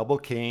with double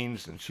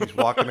canes, and she's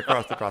walking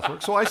across the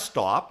crosswalk. So I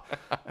stop,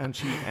 and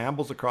she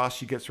ambles across.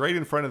 She gets right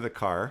in front of the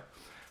car.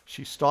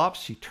 She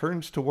stops. She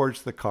turns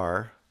towards the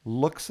car,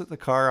 looks at the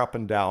car up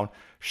and down.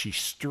 She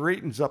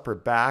straightens up her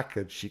back,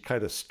 and she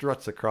kind of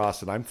struts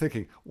across. And I'm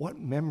thinking, what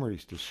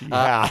memories does she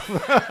have?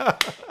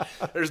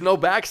 There's no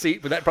back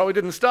seat, but that probably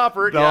didn't stop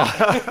her. No.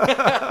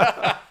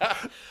 Yeah.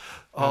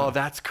 Oh,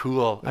 that's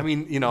cool. I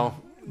mean,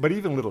 But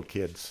even little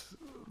kids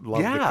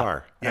love the Yeah,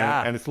 car.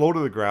 yeah. And it's low to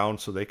the ground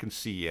so they can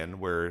see in,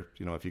 where,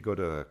 if you go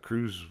to a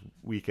cruise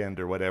weekend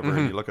or whatever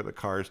and you look at the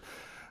cars,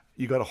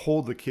 you got to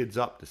hold the kids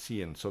up to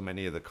see in so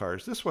many of the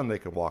cars. This one, they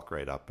can walk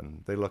right up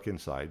and they look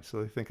inside,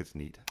 so they think it's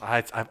neat.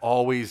 I've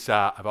always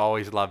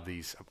loved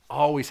these. I've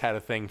always had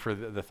a thing for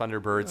the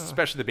Thunderbirds,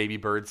 especially the baby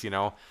birds,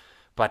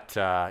 But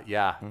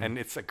and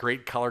it's a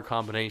great color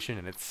combination,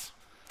 and it's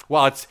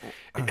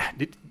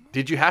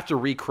Did you have to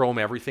re-chrome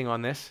everything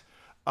on this?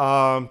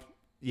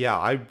 Yeah,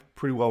 I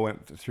pretty well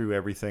went through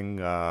everything.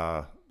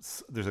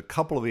 There's a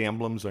couple of the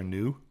emblems are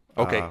new.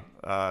 Okay.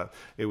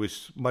 It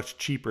was much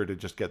cheaper to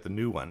just get the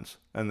new ones,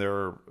 and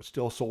they're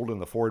still sold in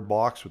the Ford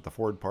box with the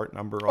Ford part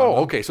number on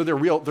them. Okay. So they're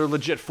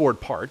legit Ford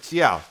parts.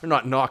 Yeah. They're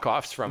not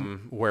knockoffs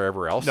from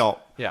wherever else. No.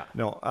 Yeah.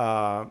 No.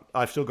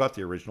 I've still got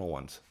the original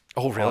ones.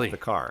 Oh, really? Off the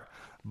car,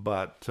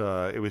 but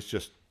it was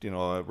just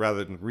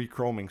rather than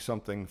re-chroming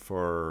something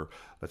for,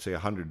 let's say,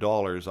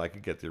 $100, I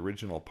could get the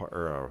original part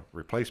or a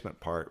replacement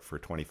part for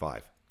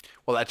 $25.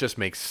 Well, that just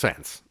makes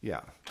sense.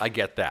 Yeah. I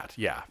get that.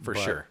 Yeah, for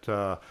sure.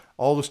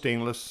 All the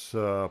stainless,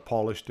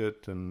 polished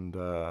it, and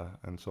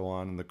so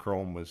on, and the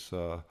chrome was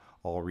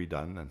all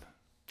redone. And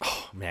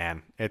Oh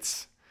man,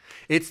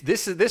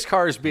 this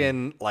car has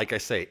been, like I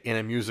say, in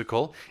a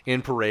musical,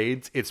 in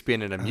parades. It's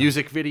been in a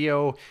music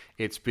video.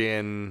 It's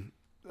been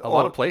a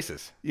lot of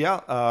places.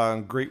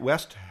 yeah, Great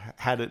West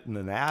had it in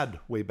an ad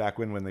way back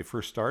when they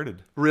first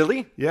started.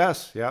 Really?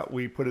 Yes, yeah,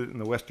 we put it in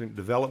the Western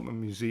Development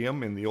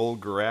Museum in the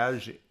old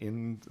garage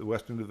in the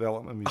Western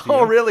Development Museum.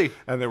 Oh, really?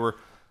 And there were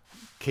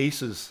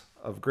cases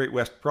of Great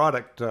West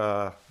product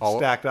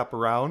stacked up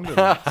around.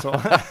 And so,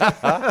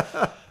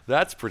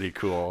 That's pretty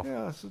cool.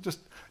 yeah, so just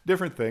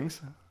different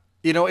things.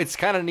 It's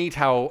kind of neat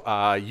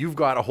how you've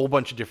got a whole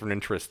bunch of different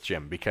interests,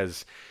 Jim,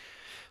 because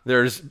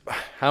there's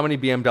how many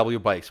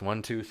BMW bikes?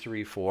 1, 2,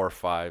 3, 4,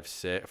 5,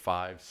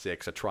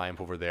 6, a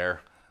Triumph over there,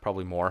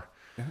 probably more,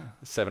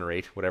 7 or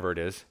 8, whatever it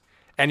is.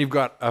 And you've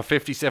got a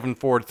 57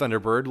 Ford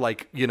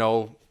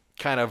Thunderbird,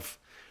 kind of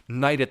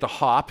night at the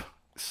hop,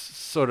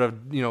 sort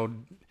of,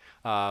 you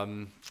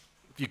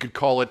could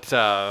call it,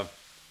 the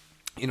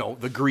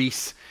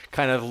grease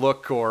kind of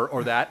look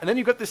or that. And then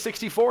you've got the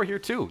 64 here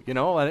too,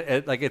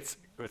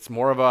 it's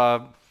more of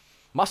a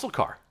muscle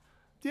car.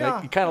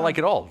 Yeah, You kind of like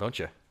it all, don't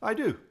you? I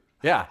do.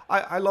 Yeah.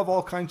 I love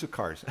all kinds of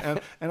cars,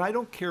 and I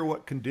don't care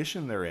what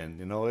condition they're in.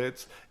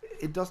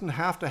 It doesn't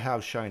have to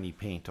have shiny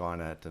paint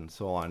on it and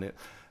so on.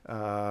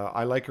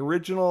 I like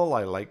original.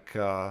 I like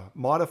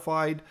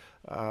modified.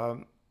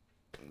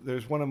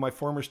 There's one of my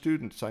former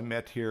students I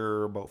met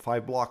here about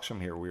 5 blocks from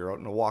here. We were out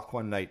on a walk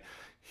one night.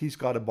 He's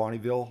got a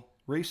Bonneville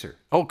Racer.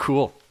 Oh,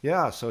 cool.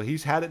 Yeah, so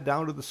he's had it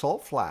down to the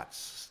salt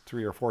flats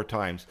 3 or 4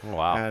 times.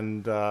 Wow.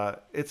 And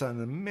it's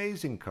an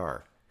amazing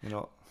car.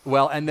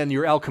 Well, and then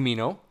your El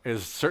Camino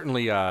is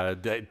certainly a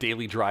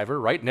daily driver,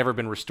 right? Never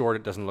been restored,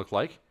 it doesn't look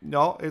like.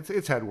 No,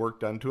 it's had work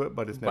done to it,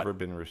 but it's never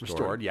been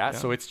restored. Yeah.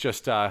 So it's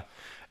just out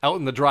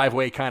in the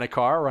driveway kind of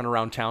car, run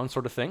around town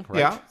sort of thing,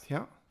 right?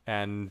 Yeah.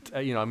 And,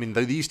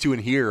 these two in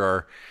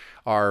here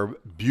are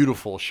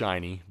beautiful,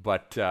 shiny,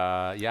 but,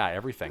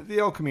 everything. The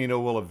El Camino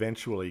will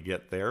eventually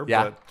get there,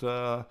 Yeah.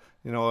 but,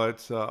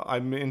 it's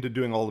I'm into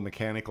doing all the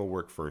mechanical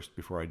work first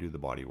before I do the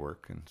body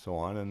work and so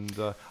on, and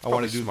I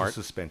want to do smart. the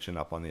suspension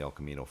up on the El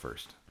Camino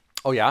first.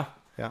 Oh, yeah?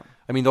 Yeah.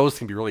 I mean, those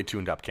can be really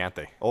tuned up, can't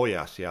they? Oh,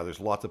 yes, yeah,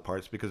 there's lots of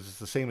parts because it's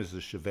the same as the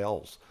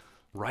Chevelles.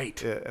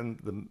 Right. And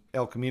the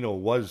El Camino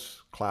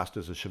was classed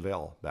as a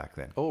Chevelle back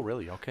then. Oh,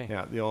 really? Okay.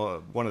 Yeah,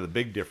 one of the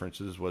big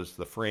differences was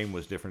the frame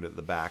was different at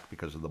the back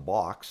because of the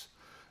box.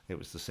 It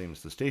was the same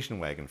as the station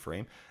wagon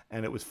frame,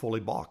 and it was fully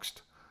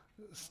boxed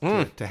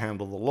to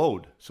handle the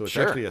load. So it's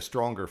Sure. actually a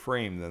stronger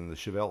frame than the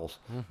Chevelles.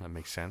 That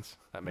makes sense.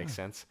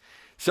 Sense.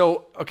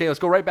 So, okay, let's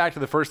go right back to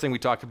the first thing we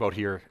talked about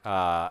here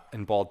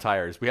in Bald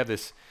Tires. We have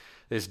this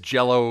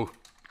Jello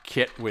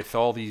kit with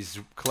all these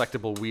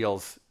collectible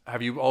wheels.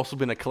 Have you also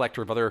been a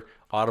collector of other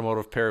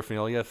automotive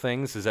paraphernalia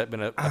things? Has that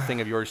been a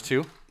thing of yours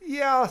too?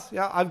 Yeah.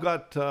 I've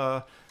got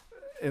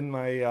in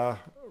my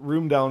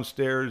room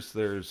downstairs.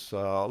 There's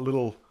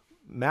little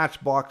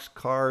Matchbox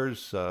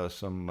cars,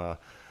 some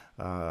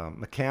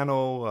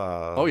Meccano.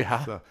 Oh,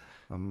 yeah.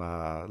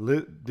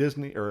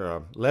 Disney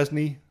or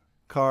Lesney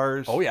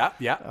cars. Oh, yeah.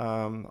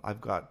 I've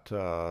got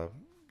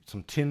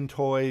some tin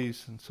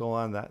toys and so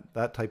on.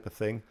 That type of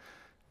thing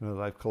that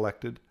I've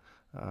collected.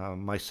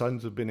 My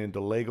sons have been into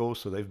Lego,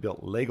 so they've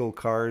built Lego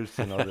cars,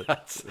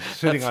 that's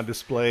sitting on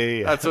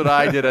display. That's what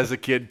I did as a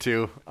kid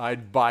too.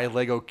 I'd buy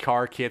Lego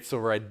car kits,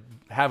 or I'd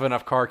have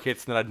enough car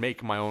kits, and then I'd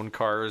make my own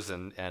cars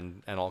and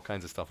all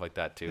kinds of stuff like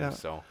that too. Yeah.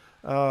 So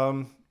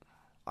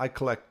I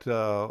collect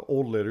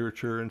old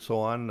literature and so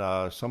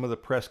on. Some of the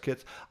press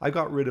kits. I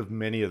got rid of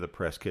many of the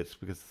press kits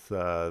because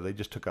they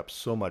just took up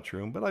so much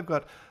room. But I've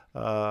got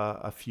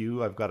a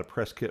few. I've got a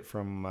press kit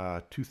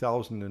from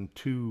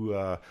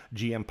 2002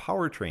 GM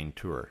Powertrain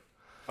Tour.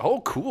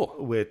 Oh, cool.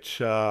 Which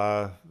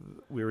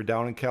we were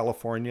down in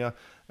California,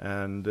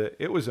 and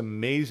it was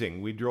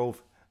amazing. We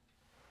drove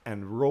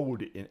and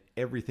rode in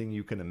everything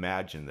you can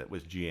imagine that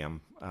was GM,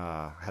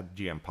 had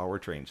GM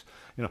powertrains.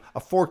 You know, a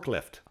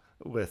forklift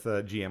with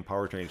GM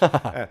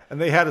powertrains. And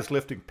they had us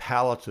lifting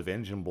pallets of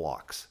engine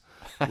blocks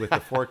with the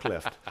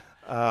forklift.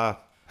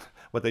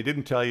 What they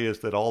didn't tell you is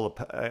that all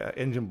the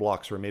engine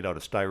blocks were made out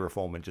of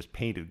styrofoam and just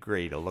painted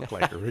gray to look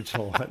like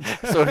original ones.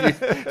 So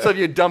if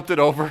you dumped it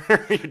over,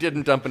 you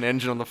didn't dump an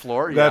engine on the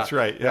floor? That's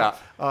right, yeah.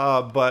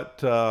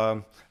 But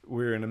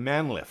we're in a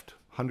man lift,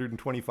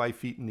 125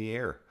 feet in the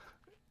air.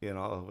 You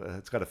know,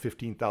 it's got a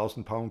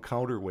 15,000-pound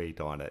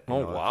counterweight on it.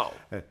 Wow.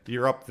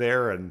 You're up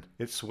there and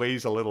it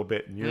sways a little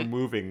bit and you're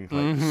moving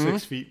like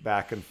 6 feet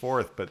back and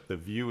forth, but the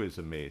view is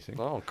amazing.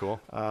 Oh,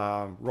 cool.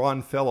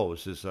 Ron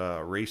Fellows is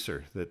a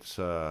racer that's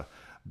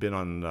been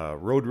on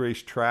road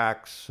race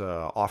tracks,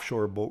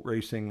 offshore boat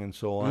racing and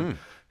so on.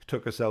 He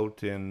took us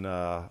out in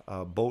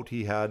a boat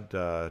he had,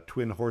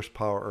 twin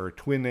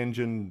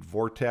engine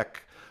Vortec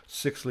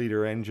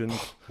 6-liter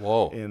engines.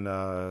 Whoa. In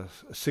a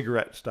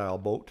cigarette-style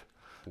boat.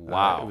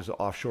 Wow. It was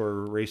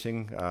offshore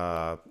racing.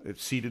 It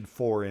seated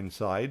 4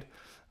 inside.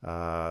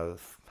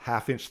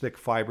 Half-inch thick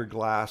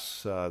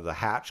fiberglass. The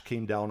hatch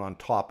came down on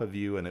top of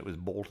you and it was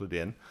bolted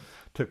in.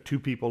 Took 2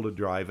 people to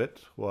drive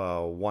it.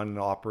 One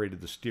operated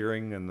the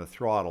steering and the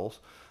throttles,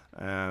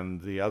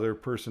 and the other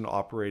person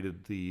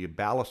operated the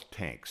ballast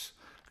tanks.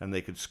 And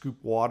they could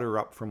scoop water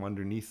up from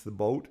underneath the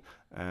boat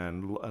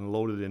and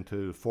load it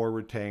into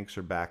forward tanks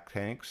or back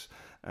tanks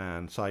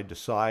and side to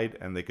side,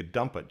 and they could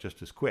dump it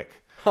just as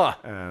quick. Huh.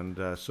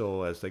 And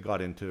so as they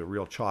got into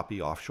real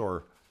choppy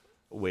offshore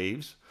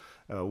waves,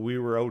 we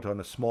were out on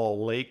a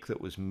small lake that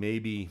was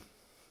maybe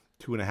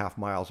 2.5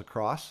 miles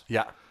across.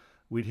 Yeah.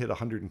 We'd hit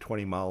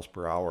 120 miles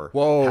per hour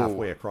Whoa.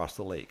 halfway across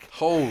the lake.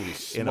 Holy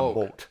smoke. In a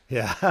boat.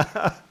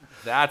 Yeah.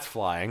 That's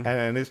flying.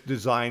 And it's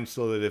designed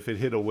so that if it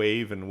hit a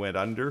wave and went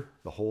under,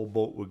 the whole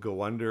boat would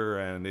go under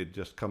and it'd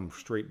just come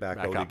straight back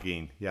out up.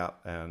 again. Yeah.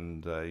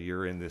 And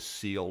you're in this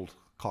sealed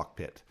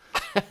cockpit.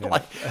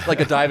 like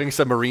a diving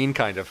submarine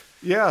kind of.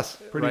 Yes,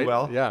 pretty Right?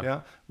 well.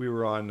 Yeah. We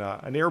were on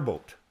an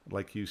airboat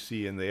like you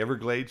see in the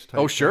Everglades type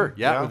Oh, sure. thing.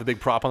 Yeah, with the big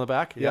prop on the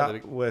back. Yeah, the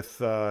big- with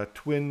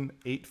twin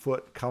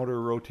 8-foot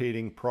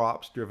counter-rotating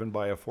props driven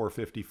by a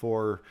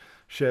 454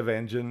 Chev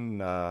engine.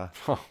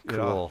 cool. You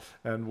know,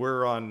 and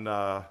we're on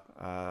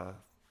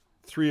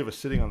 3 of us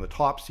sitting on the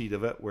top seat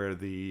of it, where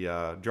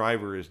the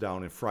driver is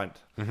down in front,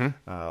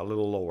 a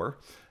little lower.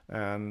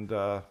 And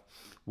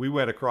we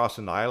went across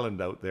an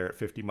island out there at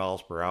 50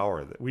 miles per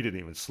hour that we didn't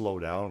even slow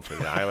down for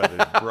the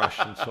island and brush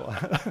and so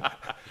on.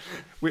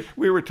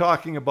 we were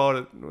talking about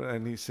it,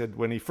 and he said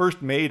when he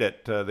first made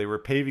it, they were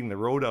paving the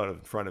road out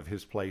in front of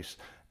his place,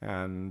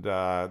 and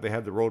they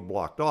had the road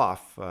blocked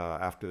off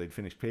after they'd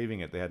finished paving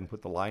it. They hadn't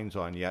put the lines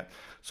on yet,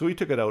 so he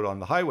took it out on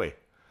the highway.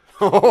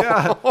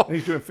 Yeah, and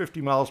he's doing 50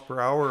 miles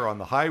per hour on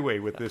the highway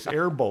with this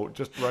airboat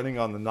just running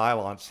on the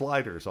nylon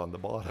sliders on the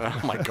bottom.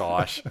 Oh my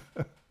gosh.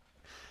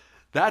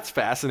 That's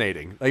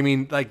fascinating. I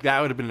mean, like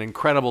that would have been an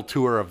incredible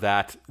tour of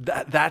that.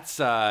 That's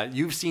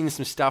you've seen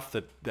some stuff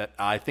that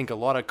I think a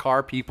lot of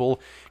car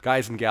people,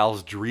 guys and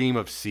gals, dream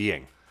of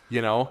seeing.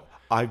 You know.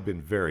 I've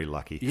been very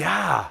lucky.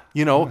 Yeah,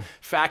 you know,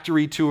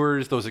 factory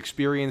tours, those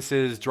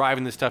experiences,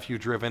 driving the stuff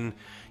you've driven.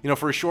 You know,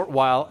 for a short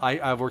while,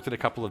 I've worked at a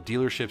couple of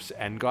dealerships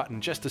and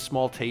gotten just a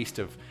small taste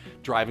of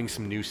driving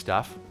some new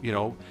stuff. You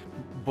know,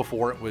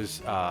 before it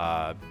was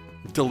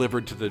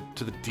delivered to the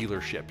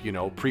dealership, you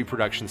know,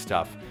 pre-production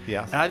stuff.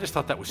 Yeah. And I just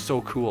thought that was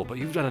so cool. But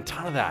you've done a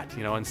ton of that,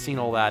 you know, and seen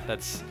all that.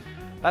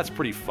 That's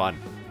pretty fun.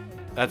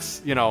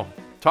 That's, you know,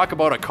 talk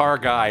about a car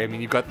guy. I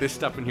mean, you've got this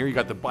stuff in here, you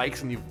got the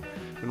bikes, and you've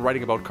been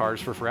writing about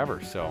cars for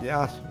forever. So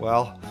Yes,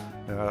 well,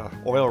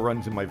 oil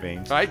runs in my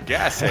veins. I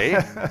guess,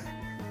 eh?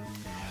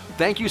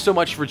 Thank you so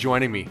much for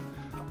joining me.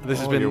 This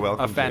has been you're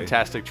welcome, a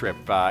fantastic trip.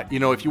 You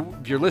know, if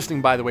you're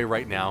listening, by the way,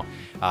 right now,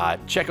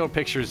 check out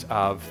pictures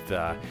of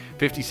the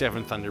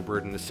 57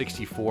 Thunderbird and the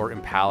 64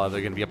 Impala.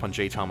 They're going to be up on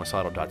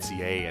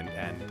jthomasauto.ca,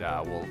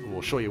 and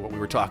we'll show you what we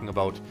were talking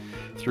about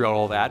throughout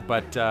all that.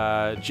 But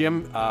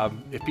Jim,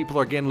 if people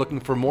are again looking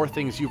for more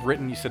things you've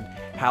written, you said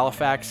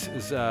Halifax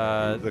is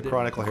the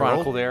Chronicle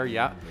Chronicle Herald. there,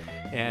 yeah.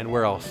 And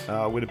where else?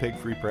 Winnipeg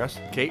Free Press.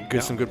 Okay, good. Yeah.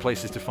 Some good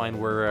places to find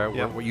where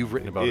what you've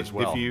written about as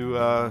well. If you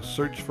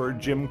search for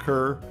Jim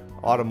Kerr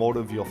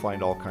Automotive, you'll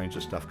find all kinds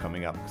of stuff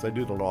coming up, because I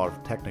do a lot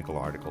of technical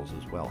articles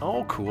as well.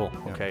 Oh, cool.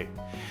 Yeah. Okay.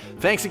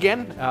 Thanks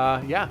again.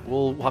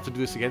 We'll have to do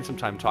this again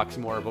sometime, talk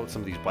some more about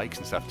some of these bikes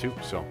and stuff too.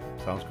 So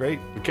Sounds great.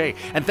 okay.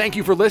 And thank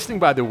you for listening,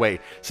 by the way.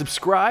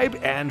 Subscribe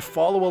and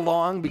follow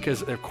along,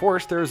 because of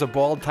course there's a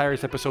Bald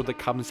Tires episode that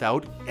comes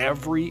out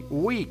every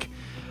week.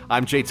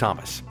 I'm Jay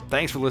Thomas.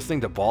 Thanks for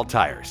listening to Bald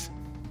Tires.